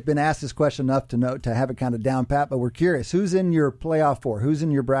probably have been asked this question enough to have it kind of down pat, but we're curious. Who's in your playoff four? Who's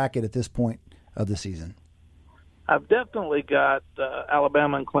in your bracket at this point of the season? I've definitely got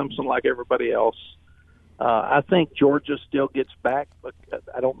Alabama and Clemson like everybody else. I think Georgia still gets back, but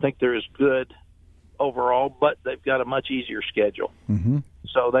I don't think they're as good overall, but they've got a much easier schedule. Mm-hmm.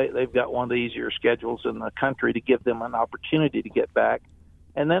 So they've got one of the easier schedules in the country to give them an opportunity to get back.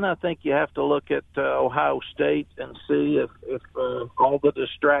 And then I think you have to look at Ohio State and see if all the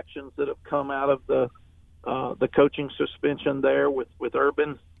distractions that have come out of the coaching suspension there with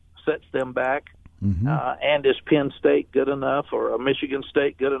Urban sets them back. Mm-hmm. And is Penn State good enough or Michigan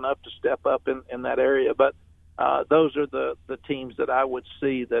State good enough to step up in that area? But those are the teams that I would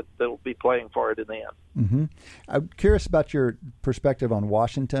see that will be playing for it in the end. Mm-hmm. I'm curious about your perspective on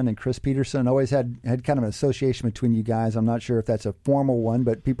Washington and Chris Peterson. Always had kind of an association between you guys. I'm not sure if that's a formal one,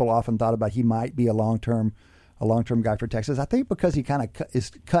 but people often thought about he might be a long-term guy for Texas. I think because he kind of is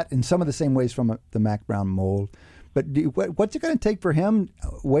cut in some of the same ways from the Mac Brown mold. But what's it going to take for him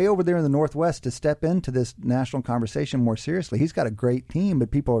way over there in the Northwest to step into this national conversation more seriously? He's got a great team,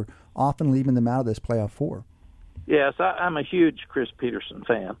 but people are often leaving them out of this playoff four. Yes, I'm a huge Chris Peterson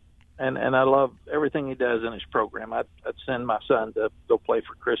fan, and I love everything he does in his program. I'd send my son to go play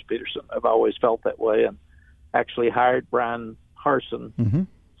for Chris Peterson. I've always felt that way, and actually hired Brian Harsin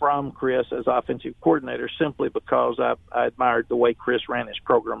from Chris as offensive coordinator simply because I admired the way Chris ran his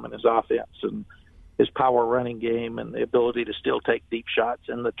program and his offense and his power running game and the ability to still take deep shots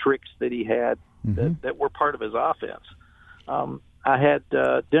and the tricks that he had that were part of his offense. I had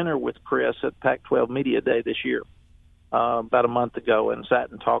dinner with Chris at Pac-12 Media Day this year, about a month ago, and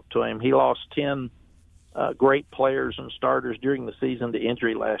sat and talked to him. He lost 10 great players and starters during the season to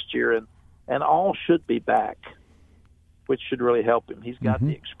injury last year, and all should be back, which should really help him. He's got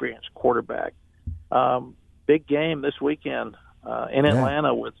the experienced quarterback. Big game this weekend in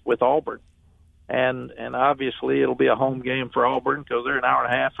Atlanta with Auburn. And obviously it'll be a home game for Auburn because they're an hour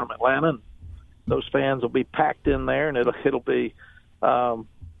and a half from Atlanta, and those fans will be packed in there, and it'll be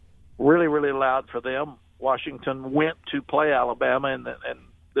really, really loud for them. Washington went to play Alabama in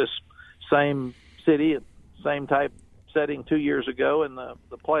this same city, same type setting 2 years ago in the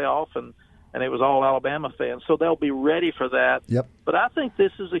playoff, and it was all Alabama fans. So they'll be ready for that. Yep. But I think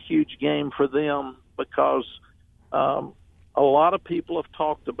this is a huge game for them because a lot of people have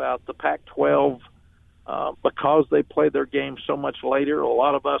talked about the Pac-12 because they play their games so much later. A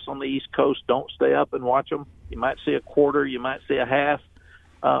lot of us on the East Coast don't stay up and watch them. You might see a quarter, you might see a half,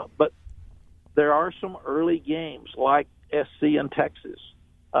 but there are some early games like SC and Texas.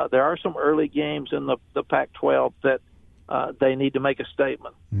 There are some early games in the Pac-12 that they need to make a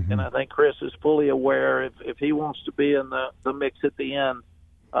statement. And I think Chris is fully aware if he wants to be in the mix at the end,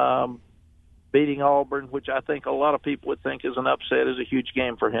 beating Auburn, which I think a lot of people would think is an upset, is a huge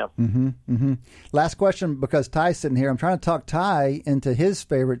game for him. Last question, because Ty's sitting here. I'm trying to talk Ty into his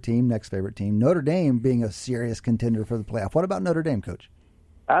next favorite team, Notre Dame being a serious contender for the playoff. What about Notre Dame, Coach?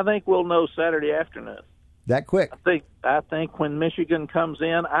 I think we'll know Saturday afternoon. That quick? I think when Michigan comes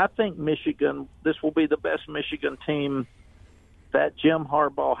in, I think this will be the best Michigan team that Jim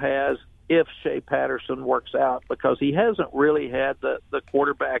Harbaugh has if Shea Patterson works out, because he hasn't really had the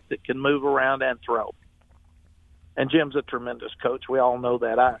quarterback that can move around and throw. And Jim's a tremendous coach. We all know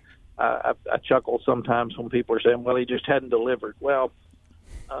that. I chuckle sometimes when people are saying, well, he just hadn't delivered. Well,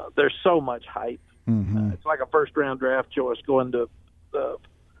 there's so much hype. It's like a first-round draft choice going to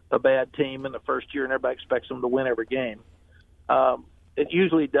a bad team in the first year, and everybody expects them to win every game. It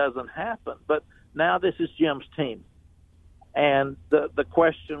usually doesn't happen. But now this is Jim's team. And the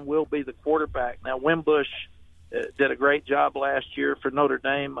question will be the quarterback. Now, Wimbush did a great job last year for Notre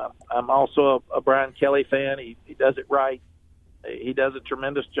Dame. I'm also a Brian Kelly fan. He does it right. He does a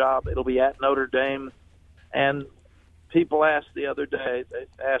tremendous job. It'll be at Notre Dame. And people asked the other day,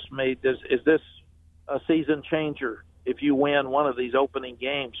 they asked me, is this a season changer if you win one of these opening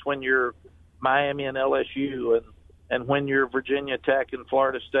games when you're Miami and LSU and when you're Virginia Tech and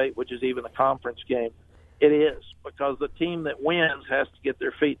Florida State, which is even a conference game? It is, because the team that wins has to get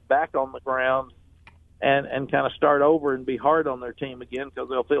their feet back on the ground and kind of start over and be hard on their team again because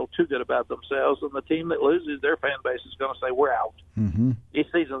they'll feel too good about themselves. And the team that loses, their fan base is going to say, we're out. Mm-hmm. This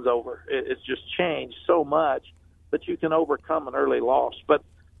season's over. It's just changed so much that you can overcome an early loss. But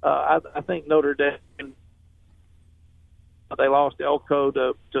I think Notre Dame, they lost Elko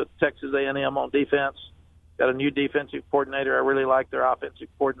to Texas A&M on defense. Got a new defensive coordinator. I really like their offensive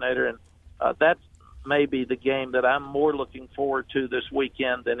coordinator, and that's maybe the game that I'm more looking forward to this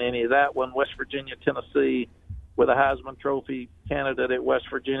weekend than any of that one. West Virginia, Tennessee, with a Heisman Trophy candidate at West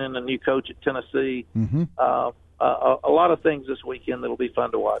Virginia and a new coach at Tennessee. Mm-hmm. A lot of things this weekend that'll be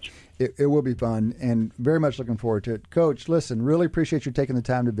fun to watch. It will be fun, and very much looking forward to it. Coach, listen, really appreciate you taking the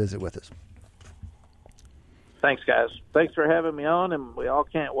time to visit with us. Thanks, guys. Thanks for having me on, and we all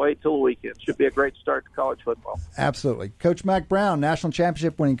can't wait till the weekend. Should be a great start to college football. Absolutely. Coach Mack Brown, national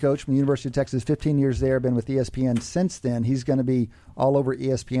championship winning coach from the University of Texas, 15 years there, been with ESPN since then. He's going to be all over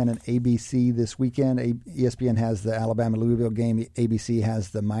ESPN and ABC this weekend. ESPN has the Alabama-Louisville game. ABC has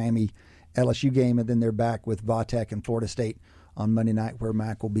the Miami-LSU game, and then they're back with Vatech and Florida State on Monday night, where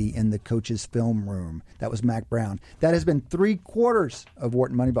Mack will be in the coach's film room. That was Mack Brown. That has been 3/4 of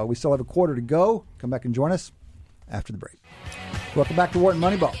Wharton Moneyball. We still have a quarter to go. Come back and join us after the break. Welcome back to Wharton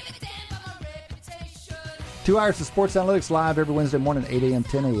Moneyball. 2 hours of sports analytics live every Wednesday morning, 8 a.m.,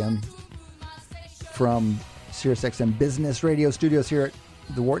 10 a.m. from SiriusXM Business Radio Studios here at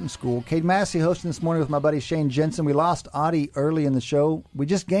the Wharton School. Cade Massey hosting this morning with my buddy Shane Jensen. We lost Audie early in the show. We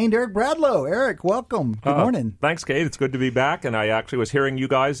just gained Eric Bradlow. Eric, welcome. Good morning. Thanks, Cade. It's good to be back. And I actually was hearing you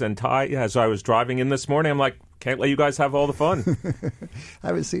guys and Ty as I was driving in this morning. I'm like, can't let you guys have all the fun. I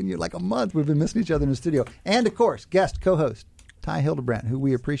haven't seen you in like a month. We've been missing each other in the studio. And, of course, guest co-host Ty Hildebrandt, who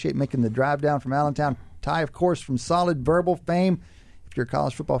we appreciate making the drive down from Allentown. Ty, of course, from Solid Verbal fame. If you're a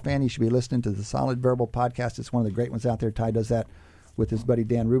college football fan, you should be listening to the Solid Verbal podcast. It's one of the great ones out there. Ty does that with his buddy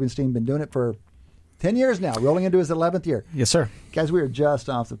Dan Rubenstein. Been doing it for 10 years now, rolling into his 11th year. Yes, sir. Guys, we were just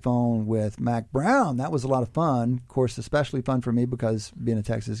off the phone with Mack Brown. That was a lot of fun. Of course, especially fun for me because being a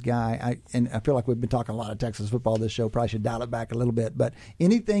Texas guy, and I feel like we've been talking a lot of Texas football this show. Probably should dial it back a little bit. But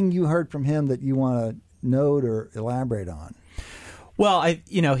anything you heard from him that you want to note or elaborate on? Well,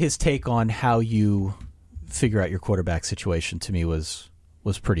 his take on how you figure out your quarterback situation to me was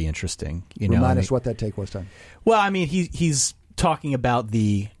pretty interesting. Remind us what that take was, Tom. Well, I mean, he's talking about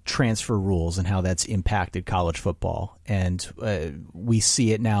the transfer rules and how that's impacted college football. And we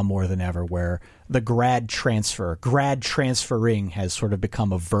see it now more than ever where the grad transferring has sort of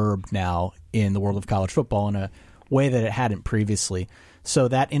become a verb now in the world of college football in a way that it hadn't previously. So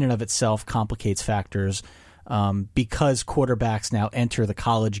that in and of itself complicates factors because quarterbacks now enter the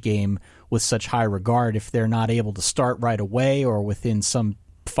college game with such high regard. If they're not able to start right away or within some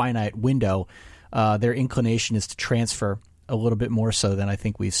finite window, their inclination is to transfer a little bit more so than I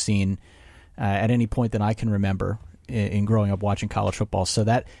think we've seen at any point that I can remember in growing up watching college football. So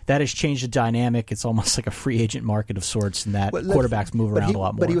that has changed the dynamic. It's almost like a free agent market of sorts, and that quarterbacks move around a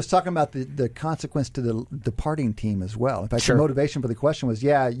lot more. But he was talking about the consequence to the departing team as well. In fact, Sure. The motivation for the question was,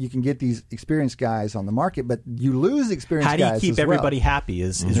 you can get these experienced guys on the market, but you lose experienced guys as well. How do you keep everybody happy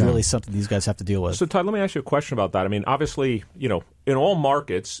is really something these guys have to deal with. So, Todd, let me ask you a question about that. I mean, obviously, in all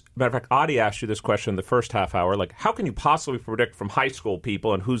markets, matter of fact, Adi asked you this question in the first half hour, like, how can you possibly predict from high school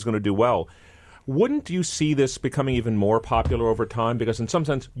people and who's going to do well? Wouldn't you see this becoming even more popular over time? Because in some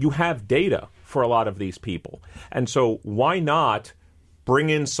sense, you have data for a lot of these people. And so why not bring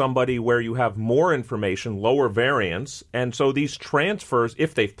in somebody where you have more information, lower variance? And so these transfers,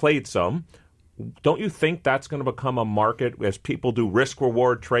 if they've played some, don't you think that's going to become a market as people do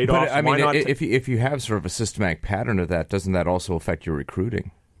risk-reward trade-offs? But, I mean, if you have sort of a systematic pattern of that, doesn't that also affect your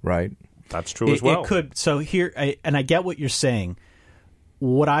recruiting, right? That's true as well. It could. So here, and I get what you're saying.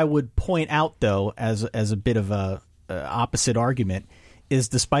 What I would point out, though, as a bit of a opposite argument, is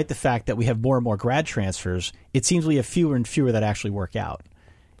despite the fact that we have more and more grad transfers, it seems we have fewer and fewer that actually work out.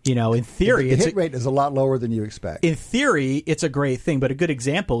 In theory, the hit rate is a lot lower than you expect. In theory, it's a great thing, but a good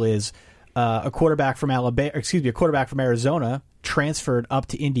example is a quarterback from Arizona transferred up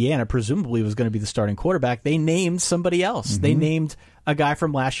to Indiana, presumably was going to be the starting quarterback. They named somebody else. Mm-hmm. They named a guy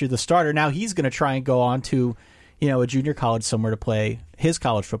from last year the starter. Now he's going to try and go on to a junior college somewhere to play his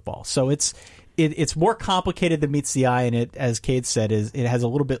college football. So it's more complicated than meets the eye, and it, as Cade said, it has a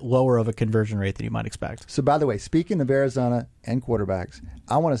little bit lower of a conversion rate than you might expect. So, by the way, speaking of Arizona and quarterbacks,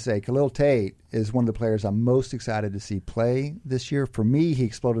 I want to say Khalil Tate is one of the players I'm most excited to see play this year. For me, he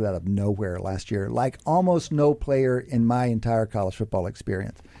exploded out of nowhere last year, like almost no player in my entire college football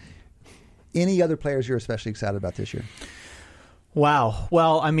experience. Any other players you're especially excited about this year? Wow.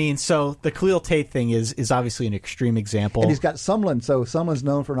 Well, I mean, so the Khalil Tate thing is obviously an extreme example. And he's got Sumlin, so Sumlin's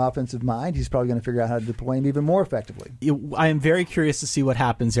known for an offensive mind. He's probably going to figure out how to deploy him even more effectively. I am very curious to see what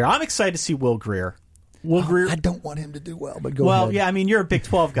happens there. I'm excited to see Will Greer. I don't want him to do well, but go ahead. Well, yeah, I mean, you're a Big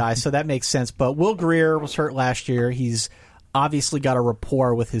 12 guy, so that makes sense. But Will Greer was hurt last year. He's obviously got a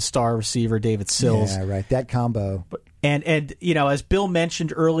rapport with his star receiver, David Sills. Yeah, right. That combo. And as Bill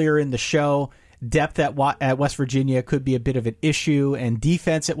mentioned earlier in the show, depth at West Virginia could be a bit of an issue, and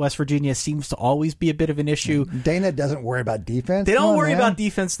defense at West Virginia seems to always be a bit of an issue. Dana doesn't worry about defense. They don't worry about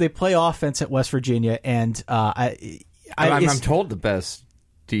defense. They play offense at West Virginia, and I'm told the best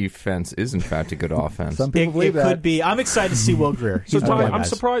defense is in fact a good offense. Some people believe that. It could be. I'm excited to see Will Greer. So Ty, I'm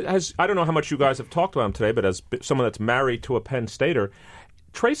surprised. I don't know how much you guys have talked about him today, but as someone that's married to a Penn Stater,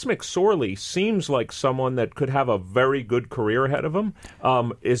 Trace McSorley seems like someone that could have a very good career ahead of him.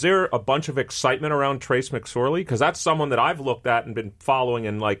 Is there a bunch of excitement around Trace McSorley? Because that's someone that I've looked at and been following,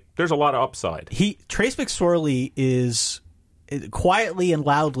 and there's a lot of upside. Trace McSorley is quietly and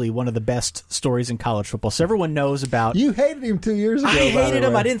loudly one of the best stories in college football. So everyone knows about. You hated him 2 years ago. I hated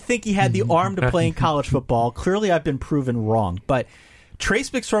him. I didn't think he had the arm to play in college football. Clearly, I've been proven wrong, but.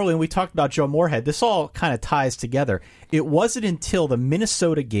 Trace McSorley, and we talked about Joe Moorhead, this all kind of ties together. It wasn't until the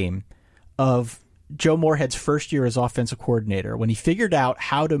Minnesota game of Joe Moorhead's first year as offensive coordinator, when he figured out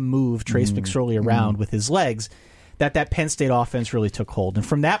how to move Trace McSorley around with his legs, that Penn State offense really took hold. And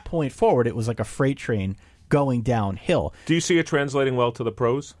from that point forward, it was like a freight train going downhill. Do you see it translating well to the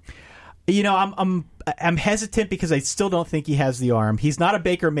pros? I'm hesitant because I still don't think he has the arm. He's not a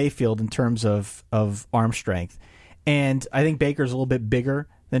Baker Mayfield in terms of arm strength. And I think Baker's a little bit bigger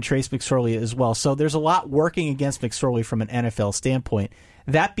than Trace McSorley as well. So there's a lot working against McSorley from an NFL standpoint.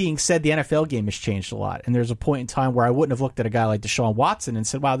 That being said, the NFL game has changed a lot. And there's a point in time where I wouldn't have looked at a guy like Deshaun Watson and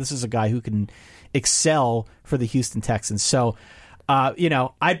said, wow, this is a guy who can excel for the Houston Texans. So,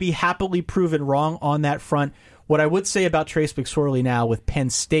 I'd be happily proven wrong on that front. What I would say about Trace McSorley now with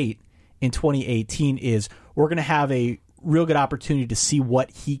Penn State in 2018 is we're going to have a real good opportunity to see what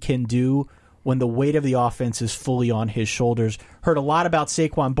he can do when the weight of the offense is fully on his shoulders. Heard a lot about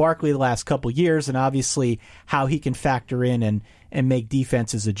Saquon Barkley the last couple years, and obviously how he can factor in and make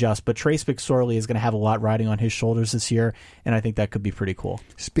defenses adjust. But Trace McSorley is going to have a lot riding on his shoulders this year, and I think that could be pretty cool.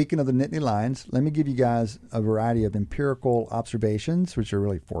 Speaking of the Nittany Lions, let me give you guys a variety of empirical observations, which are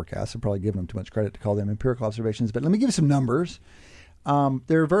really forecasts. I'm probably giving them too much credit to call them empirical observations, but let me give you some numbers.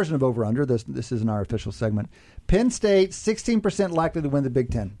 They're a version of over-under. This isn't our official segment. Penn State, 16% likely to win the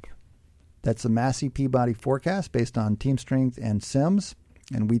Big Ten. That's a Massey Peabody forecast based on team strength and sims,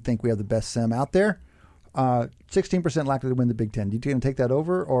 and we think we have the best sim out there. 16% likely to win the Big Ten. Do you going to take that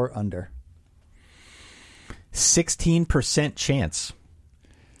over or under? 16% chance.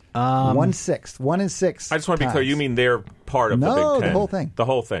 1/6. 1 in 6. I just want to be clear. You mean they're part of the Big Ten? No, the whole thing. The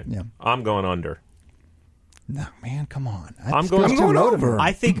whole thing. Yeah. I'm going under. No, man, come on. I'm going over.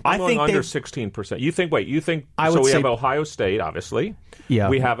 I think under 16%. You think so we have Ohio State, obviously. Yeah.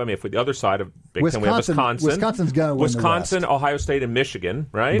 We have, if with the other side of Big Ten, we have Wisconsin. Wisconsin's going to win Wisconsin, the West. Ohio State, and Michigan,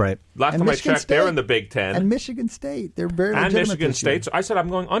 right? Right. Last time I checked, they're in the Big Ten. And Michigan State. They're very legitimate. And Michigan State. So I said I'm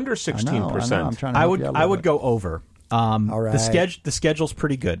going under 16%. I know. I'm trying to I would go over. All right. The schedule's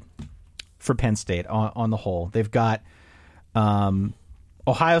pretty good for Penn State on the whole. They've got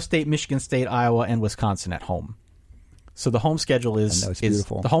Ohio State, Michigan State, Iowa, and Wisconsin at home. So the home schedule is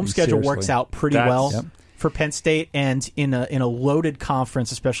beautiful. The home schedule works out pretty well Yep. for Penn State, and in a loaded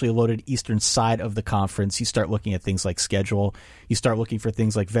conference, especially a loaded eastern side of the conference, you start looking at things like schedule. You start looking for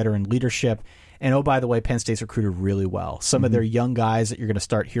things like veteran leadership. And oh, by the way, Penn State's recruited really well. Some of their young guys that you're going to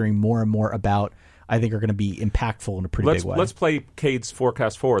start hearing more and more about, I think, are going to be impactful in a pretty big way. Let's play Cade's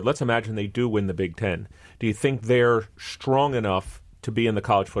forecast forward. Let's imagine they do win the Big Ten. Do you think they're strong enough to be in the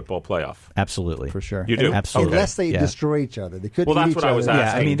college football playoff? Absolutely. For sure. You do? Absolutely. Unless they destroy each other. They could that's each what I was other.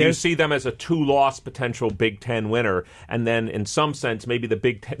 asking. Yeah, do you see them as a 2-loss potential Big Ten winner, and then in some sense maybe the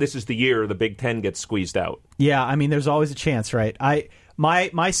Big Ten, this is the year the Big Ten gets squeezed out? Yeah, there's always a chance, right?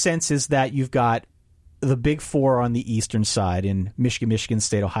 My sense is that you've got the Big Four on the eastern side in Michigan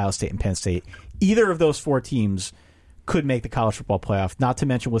State, Ohio State, and Penn State. Either of those four teams could make the college football playoff, not to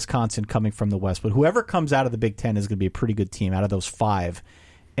mention Wisconsin coming from the West. But whoever comes out of the Big Ten is going to be a pretty good team out of those 5.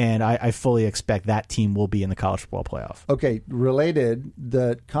 And I fully expect that team will be in the college football playoff. Okay, related,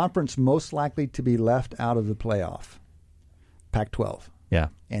 the conference most likely to be left out of the playoff, Pac-12. Yeah.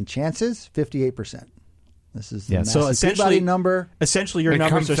 And chances, 58%. This is the Yeah, so Massey Peabody number. Essentially, your it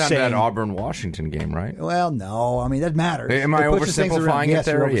numbers comes are down saying to that Auburn-Washington game, right? Well, no. That matters. Am I It pushes things around. oversimplifying it Yes,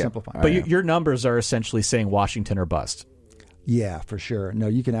 there? you're Yeah. oversimplifying. But your numbers are essentially saying Washington or bust. Yeah, for sure. No,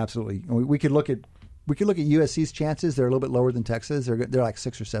 you can absolutely. We could look at we could look at USC's chances. They're a little bit lower than Texas. They're like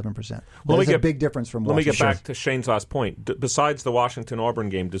 6 or 7%. Well, That's a big difference from Washington. Let me get back to Shane's last point. Besides the Washington-Auburn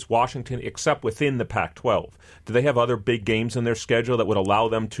game, does Washington, except within the Pac-12, do they have other big games in their schedule that would allow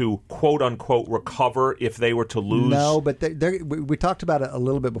them to, quote-unquote, recover if they were to lose? No, but we talked about it a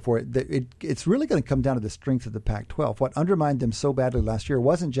little bit before. It's really going to come down to the strength of the Pac-12. What undermined them so badly last year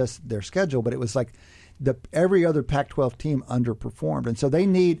wasn't just their schedule, but it was like every other Pac-12 team underperformed. And so they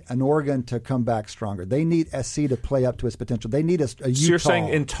need an Oregon to come back stronger. They need SC to play up to its potential. They need a Utah. So you're saying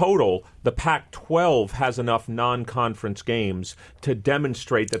in total, the Pac-12 has enough non-conference games to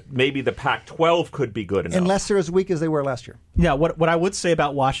demonstrate that maybe the Pac-12 could be good enough. Unless they're as weak as they were last year. Yeah, what I would say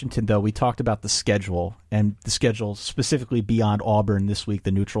about Washington, though, we talked about the schedule, and the schedule specifically beyond Auburn this week,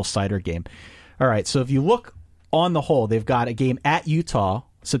 the neutral cider game. All right, so if you look on the whole, they've got a game at Utah,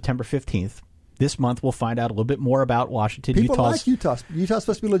 September 15th. This month, we'll find out a little bit more about Washington. People like Utah. Utah's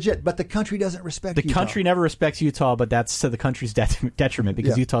supposed to be legit, but the country doesn't respect Utah. The country never respects Utah, but that's to the country's detriment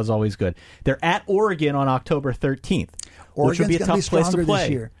because Utah's always good. They're at Oregon on October 13th, which would be a tough place to play. This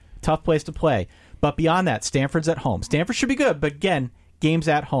year. Tough place to play. But beyond that, Stanford's at home. Stanford should be good, but again, games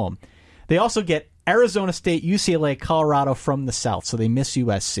at home. They also get Arizona State, UCLA, Colorado from the South, so they miss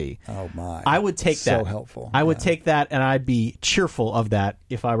USC. Oh, my. I would take that. So helpful. I would take that, and I'd be cheerful of that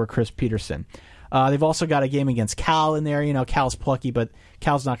if I were Chris Peterson. They've also got a game against Cal in there. You know, Cal's plucky, but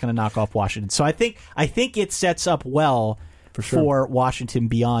Cal's not going to knock off Washington. So I think it sets up well for Washington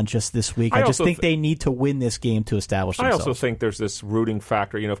beyond just this week. I just think they need to win this game to establish themselves. I also think there's this rooting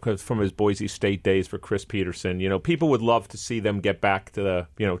factor, you know, because from his Boise State days for Chris Peterson, you know, people would love to see them get back to the,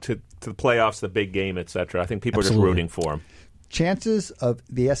 you know, to the playoffs, the big game, etc. I think people are just rooting for him. Chances of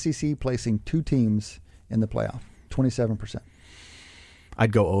the SEC placing 2 teams in the playoff, 27%.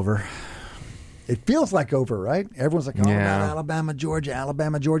 I'd go over. It feels like over, right? Everyone's like, Alabama, Georgia.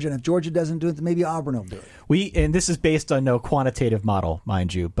 And if Georgia doesn't do it, then maybe Auburn will do it. And this is based on no quantitative model,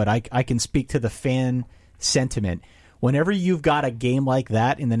 mind you, but I can speak to the fan sentiment. Whenever you've got a game like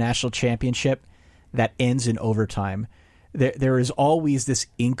that in the national championship that ends in overtime, there is always this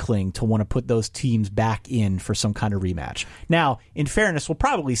inkling to want to put those teams back in for some kind of rematch. Now, in fairness, we'll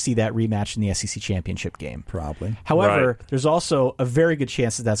probably see that rematch in the SEC championship game. Probably. However, there's also a very good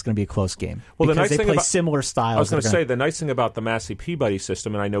chance that that's going to be a close game because they play similar styles. I was going to say, the nice thing about the Massey Peabody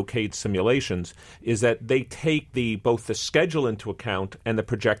system, and I know Cade's simulations, is that they take both the schedule into account and the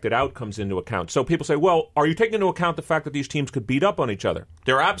projected outcomes into account. So people say, well, are you taking into account the fact that these teams could beat up on each other?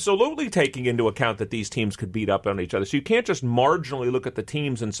 They're absolutely taking into account that these teams could beat up on each other. So you can't just marginally look at the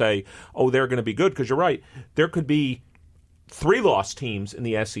teams and say, oh, they're going to be good, because you're right. There could be 3-loss teams in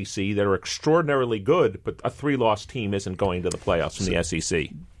the SEC that are extraordinarily good, but a 3-loss team isn't going to the playoffs from the SEC.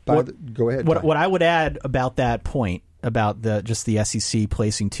 Go ahead. What I would add about that point, about the SEC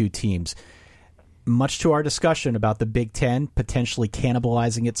placing 2 teams, much to our discussion about the Big Ten potentially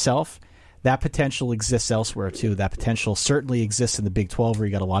cannibalizing itself, that potential exists elsewhere too. That potential certainly exists in the Big 12, where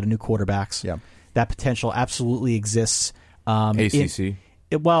you got a lot of new quarterbacks. Yeah. That potential absolutely exists. ACC.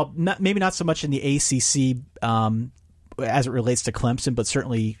 Maybe not so much in the ACC as it relates to Clemson, but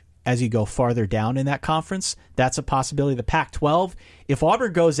certainly as you go farther down in that conference, that's a possibility. The Pac-12, if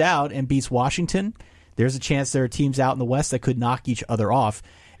Auburn goes out and beats Washington, there's a chance there are teams out in the West that could knock each other off.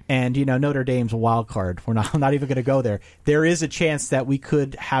 And, you know, Notre Dame's a wild card. I'm not even going to go there. There is a chance that we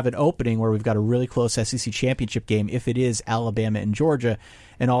could have an opening where we've got a really close SEC championship game if it is Alabama and Georgia,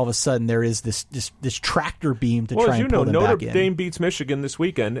 and all of a sudden there is this tractor beam to try and pull them back in. Notre Dame beats Michigan this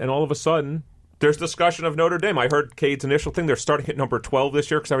weekend, and all of a sudden there's discussion of Notre Dame. I heard Cade's initial thing. They're starting at number 12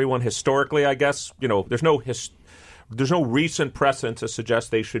 this year because everyone historically, I guess, you know, there's no recent precedent to suggest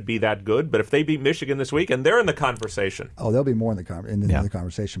they should be that good, but if they beat Michigan this weekend, they're in the conversation. Oh, they'll be more in the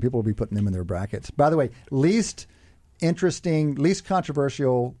conversation. People will be putting them in their brackets. By the way, least interesting, least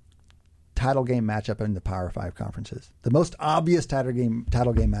controversial title game matchup in the Power 5 conferences. The most obvious title game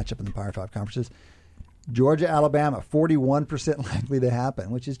matchup in the Power 5 conferences, Georgia, Alabama, 41% likely to happen,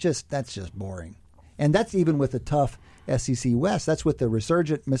 which is that's just boring. And that's even with a tough SEC West. That's with the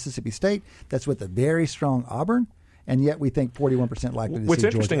resurgent Mississippi State. That's with a very strong Auburn. And yet we think 41% likely to see What's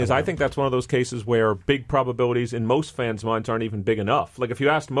interesting Georgia, is I think that's one of those cases where big probabilities in most fans' minds aren't even big enough. Like if you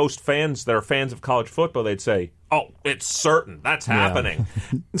asked most fans that are fans of college football, they'd say, oh, it's certain. That's happening.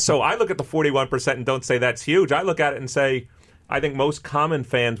 So I look at the 41% and don't say that's huge. I look at it and say, I think most common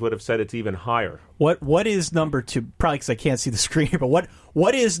fans would have said it's even higher. What is number 2? Probably because I can't see the screen here, but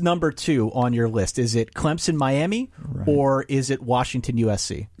what is number 2 on your list? Is it Clemson, Miami, or is it Washington,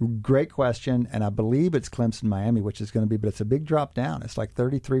 USC? Great question, and I believe it's Clemson, Miami, which is going to be, but it's a big drop down. It's like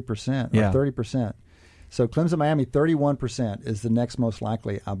 33% or 30%. So Clemson, Miami, 31% is the next most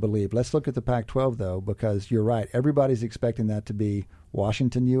likely, I believe. Let's look at the Pac-12, though, because you're right. Everybody's expecting that to be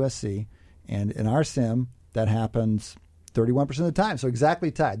Washington, USC. And in our sim, that happens 31% of the time. So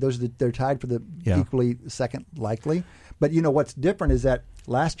exactly tied. They're tied for the equally second likely. But, what's different is that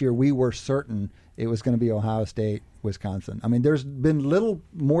last year we were certain it was going to be Ohio State, Wisconsin. I mean, there's been little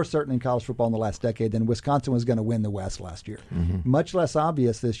more certain in college football in the last decade than Wisconsin was going to win the West last year. Mm-hmm. Much less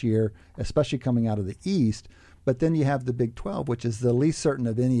obvious this year, especially coming out of the East. But then you have the Big 12, which is the least certain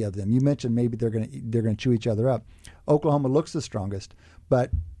of any of them. You mentioned maybe they're going to chew each other up. Oklahoma looks the strongest,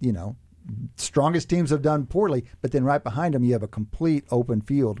 but strongest teams have done poorly. But then right behind them, you have a complete open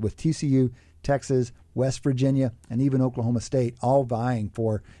field with TCU, Texas, West Virginia, and even Oklahoma State all vying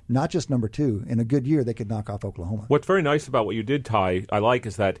for not just number 2. In a good year, they could knock off Oklahoma. What's very nice about what you did, Ty, I like,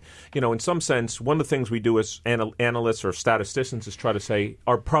 is that, in some sense, one of the things we do as analysts or statisticians is try to say,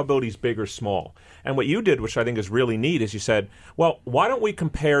 are probabilities big or small? And what you did, which I think is really neat, is you said, well, why don't we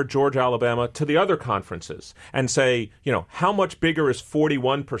compare Georgia, Alabama to the other conferences and say, how much bigger is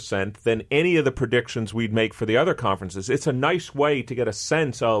 41% than any of the predictions we'd make for the other conferences? It's a nice way to get a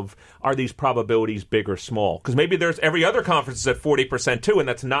sense of, are these probabilities big or small? Because maybe there's every other conference is at 40% too, and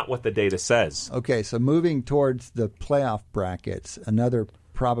that's not what the data says. Okay, so moving towards the playoff brackets, another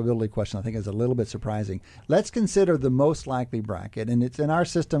probability question I think is a little bit surprising. Let's consider the most likely bracket, and it's in our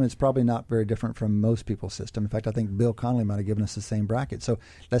system. It's probably not very different from most people's system. In fact, I think Bill Connolly might have given us the same bracket. So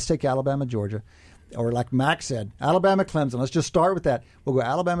let's take Alabama, Georgia, or like Max said, Alabama, Clemson. Let's just start with that. We'll go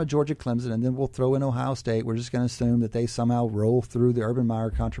Alabama, Georgia, Clemson, and then we'll throw in Ohio State. We're just going to assume that they somehow roll through the Urban Meyer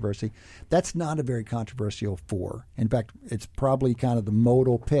controversy. That's not a very controversial 4. In fact, it's probably kind of the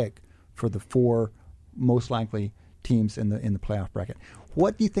modal pick for the 4 most likely teams in the playoff bracket.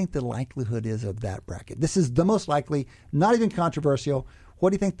 What do you think the likelihood is of that bracket? This is the most likely, not even controversial. What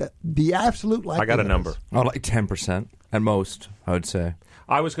do you think the absolute likelihood I got a number. is? Oh, like 10% at most, I would say.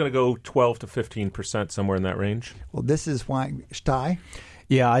 I was going to go 12 to 15%, somewhere in that range. Well, this is why, Ty?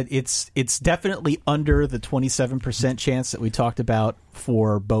 Yeah, it's definitely under the 27% chance that we talked about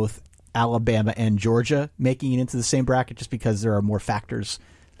for both Alabama and Georgia making it into the same bracket, just because there are more factors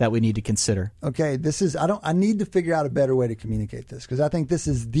that we need to consider. Okay, I need to figure out a better way to communicate this, because I think this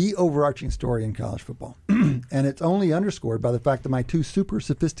is the overarching story in college football. And it's only underscored by the fact that my 2 super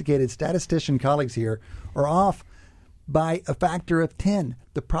sophisticated statistician colleagues here are off by a factor of 10.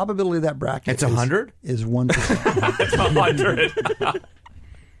 The probability of that bracket it's 100? is 1%. It's 100.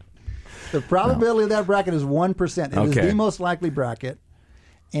 The probability of that bracket is 1%. It is Okay. the most likely bracket.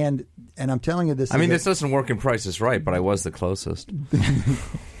 And I'm telling you this. This doesn't work in Price is Right, but I was the closest.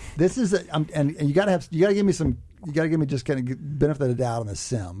 This is and you got to give me some. You got to give me just kind of benefit of the doubt on the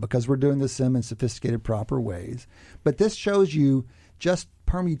sim, because we're doing the sim in sophisticated, proper ways. But this shows you just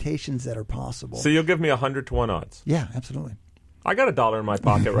permutations that are possible. So you'll give me 100 to 1 odds? Yeah, absolutely. I got $1 in my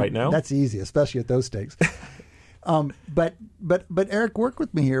pocket right now. That's easy, especially at those stakes. But Eric, work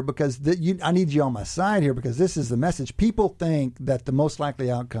with me here, because I need you on my side here, because this is the message. People think that the most likely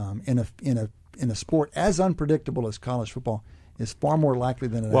outcome in a sport as unpredictable as college football is far more likely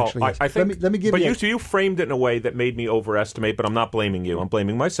than it actually is. I think, let me give you. You framed it in a way that made me overestimate, but I'm not blaming you. I'm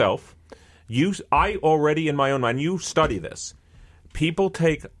blaming myself. I already in my own mind. You study this. People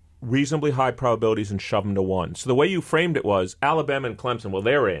take reasonably high probabilities and shove them to 1. So the way you framed it was Alabama and Clemson, well,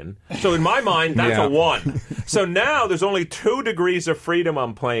 they're in. So in my mind, that's a 1. So now there's only 2 degrees of freedom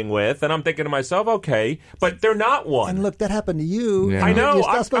I'm playing with, and I'm thinking to myself, okay, but they're not 1. And look, that happened to you. Yeah. I know. It's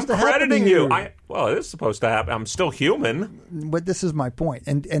not I'm supposed to happen crediting to you. Well, it is supposed to happen. I'm still human. But this is my point.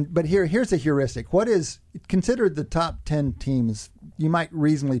 But here's a heuristic. What is considered the top 10 teams? You might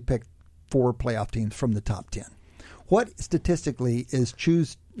reasonably pick 4 playoff teams from the top 10. What statistically is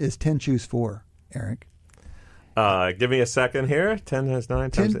 10 choose 4, Eric? Give me a second here. 10 has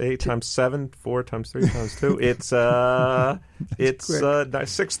 9 times 8 times 7, 4 times 3 times 2. It's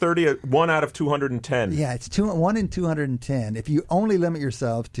 630. 1 out of 210. Yeah, it's 1 in 210. If you only limit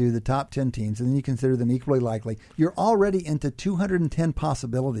yourself to the top 10 teams, and then you consider them equally likely, you're already into 210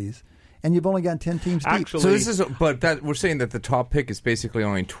 possibilities, and you've only got 10 teams deep. Actually, We're saying that the top pick is basically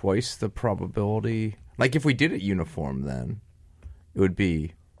only twice the probability. Like if we did it uniform, then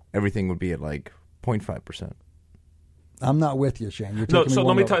everything would be at like 0.5%. I'm not with you, Shane. You're No, taking so me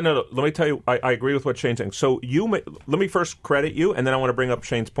let me one level. let me tell you. I agree with what Shane's saying. So let me first credit you, and then I want to bring up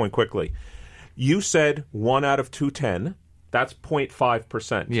Shane's point quickly. You said 1 out of 210. That's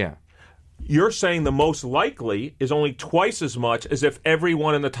 0.5%. Yeah. You're saying the most likely is only twice as much as if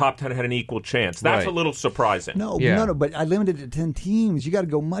everyone in the top 10 had an equal chance. That's Right. a little surprising. No, Yeah. but I limited it to 10 teams. You got to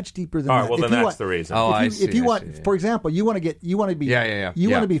go much deeper than All that. right, well, If then you that's the reason. Oh, if I you, see. if you I want, see, yeah. for example, you want to be Yeah.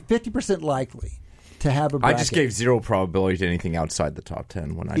 You want to be 50% likely to have a bracket. I just gave zero probability to anything outside the top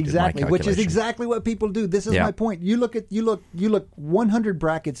 10 when I did my calculation. Which is exactly what people do. This is my point. You look 100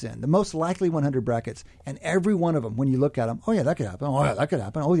 brackets in, the most likely 100 brackets, and every one of them, when you look at them, oh yeah, that could happen. Oh yeah, that could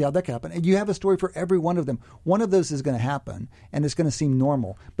happen. Oh yeah, that could happen. And you have a story for every one of them. One of those is going to happen, and it's going to seem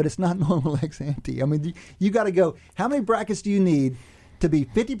normal, but it's not normal ex ante. I mean, you got to go. How many brackets do you need to be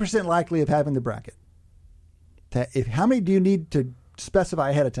 50% likely of having the bracket? How many do you need to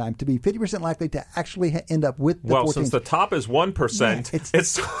specify ahead of time to be 50% likely to actually end up with the 14th? Well, since the top is 1%,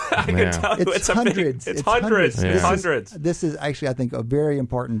 it's I can tell you it's hundreds. It's hundreds. Yeah. Hundreds. This is actually, I think, a very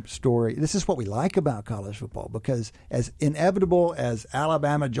important story. This is what we like about college football, because as inevitable as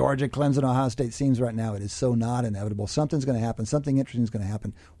Alabama, Georgia, Clemson, Ohio State seems right now, it is so not inevitable. Something's going to happen. Something interesting is going to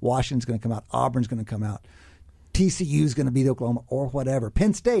happen. Washington's going to come out. Auburn's going to come out. TCU's going to beat Oklahoma or whatever.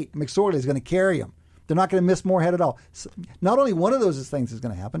 Penn State, McSorley is going to carry them. They're not going to miss Moorhead at all. So not only one of those things is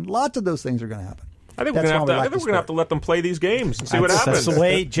going to happen, lots of those things are going to happen. I think we're going to have to let them play these games and see what happens. That's the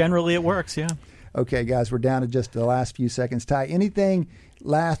way generally it works, yeah. Okay, guys, we're down to just the last few seconds. Ty, anything,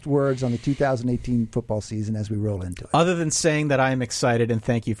 last words on the 2018 football season as we roll into it? Other than saying that I am excited and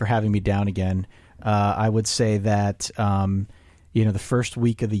thank you for having me down again, I would say that the first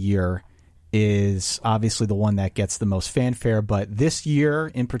week of the year is obviously the one that gets the most fanfare, but this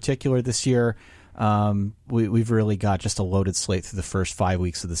year, in particular, we've really got just a loaded slate through the first 5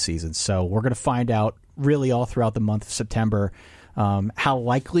 weeks of the season. So we're going to find out really all throughout the month of September how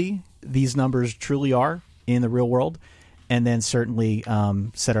likely these numbers truly are in the real world, and then certainly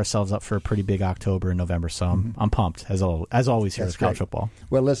set ourselves up for a pretty big October and November. So I'm pumped, as always here at College Football.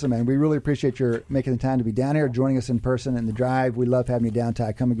 Well, listen, man, we really appreciate your making the time to be down here, joining us in person in the drive. We love having you down,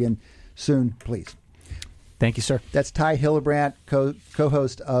 Ty. Come again soon, please. Thank you, sir. That's Ty Hillebrandt,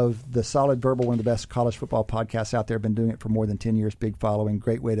 co-host of the Solid Verbal, one of the best college football podcasts out there. Been doing it for more than 10 years. Big following.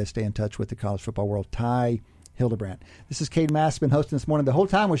 Great way to stay in touch with the college football world. Ty Hillebrandt. This is Cade Mass. Been hosting this morning. The whole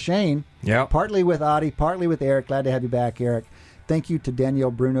time with Shane. Yeah. Partly with Adi, partly with Eric. Glad to have you back, Eric. Thank you to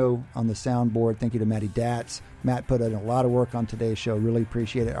Danielle Bruno on the soundboard. Thank you to Matty Datz. Matt put in a lot of work on today's show. Really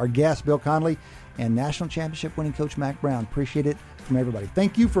appreciate it. Our guest, Bill Conley, and national championship winning coach Mac Brown. Appreciate it from everybody.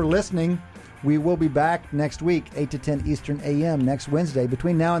 Thank you for listening. We will be back next week, 8 to 10 Eastern a.m. next Wednesday.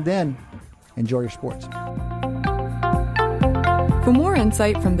 Between now and then, enjoy your sports. For more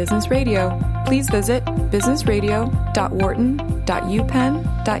insight from Business Radio, please visit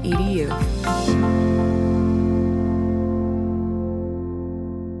businessradio.wharton.upenn.edu.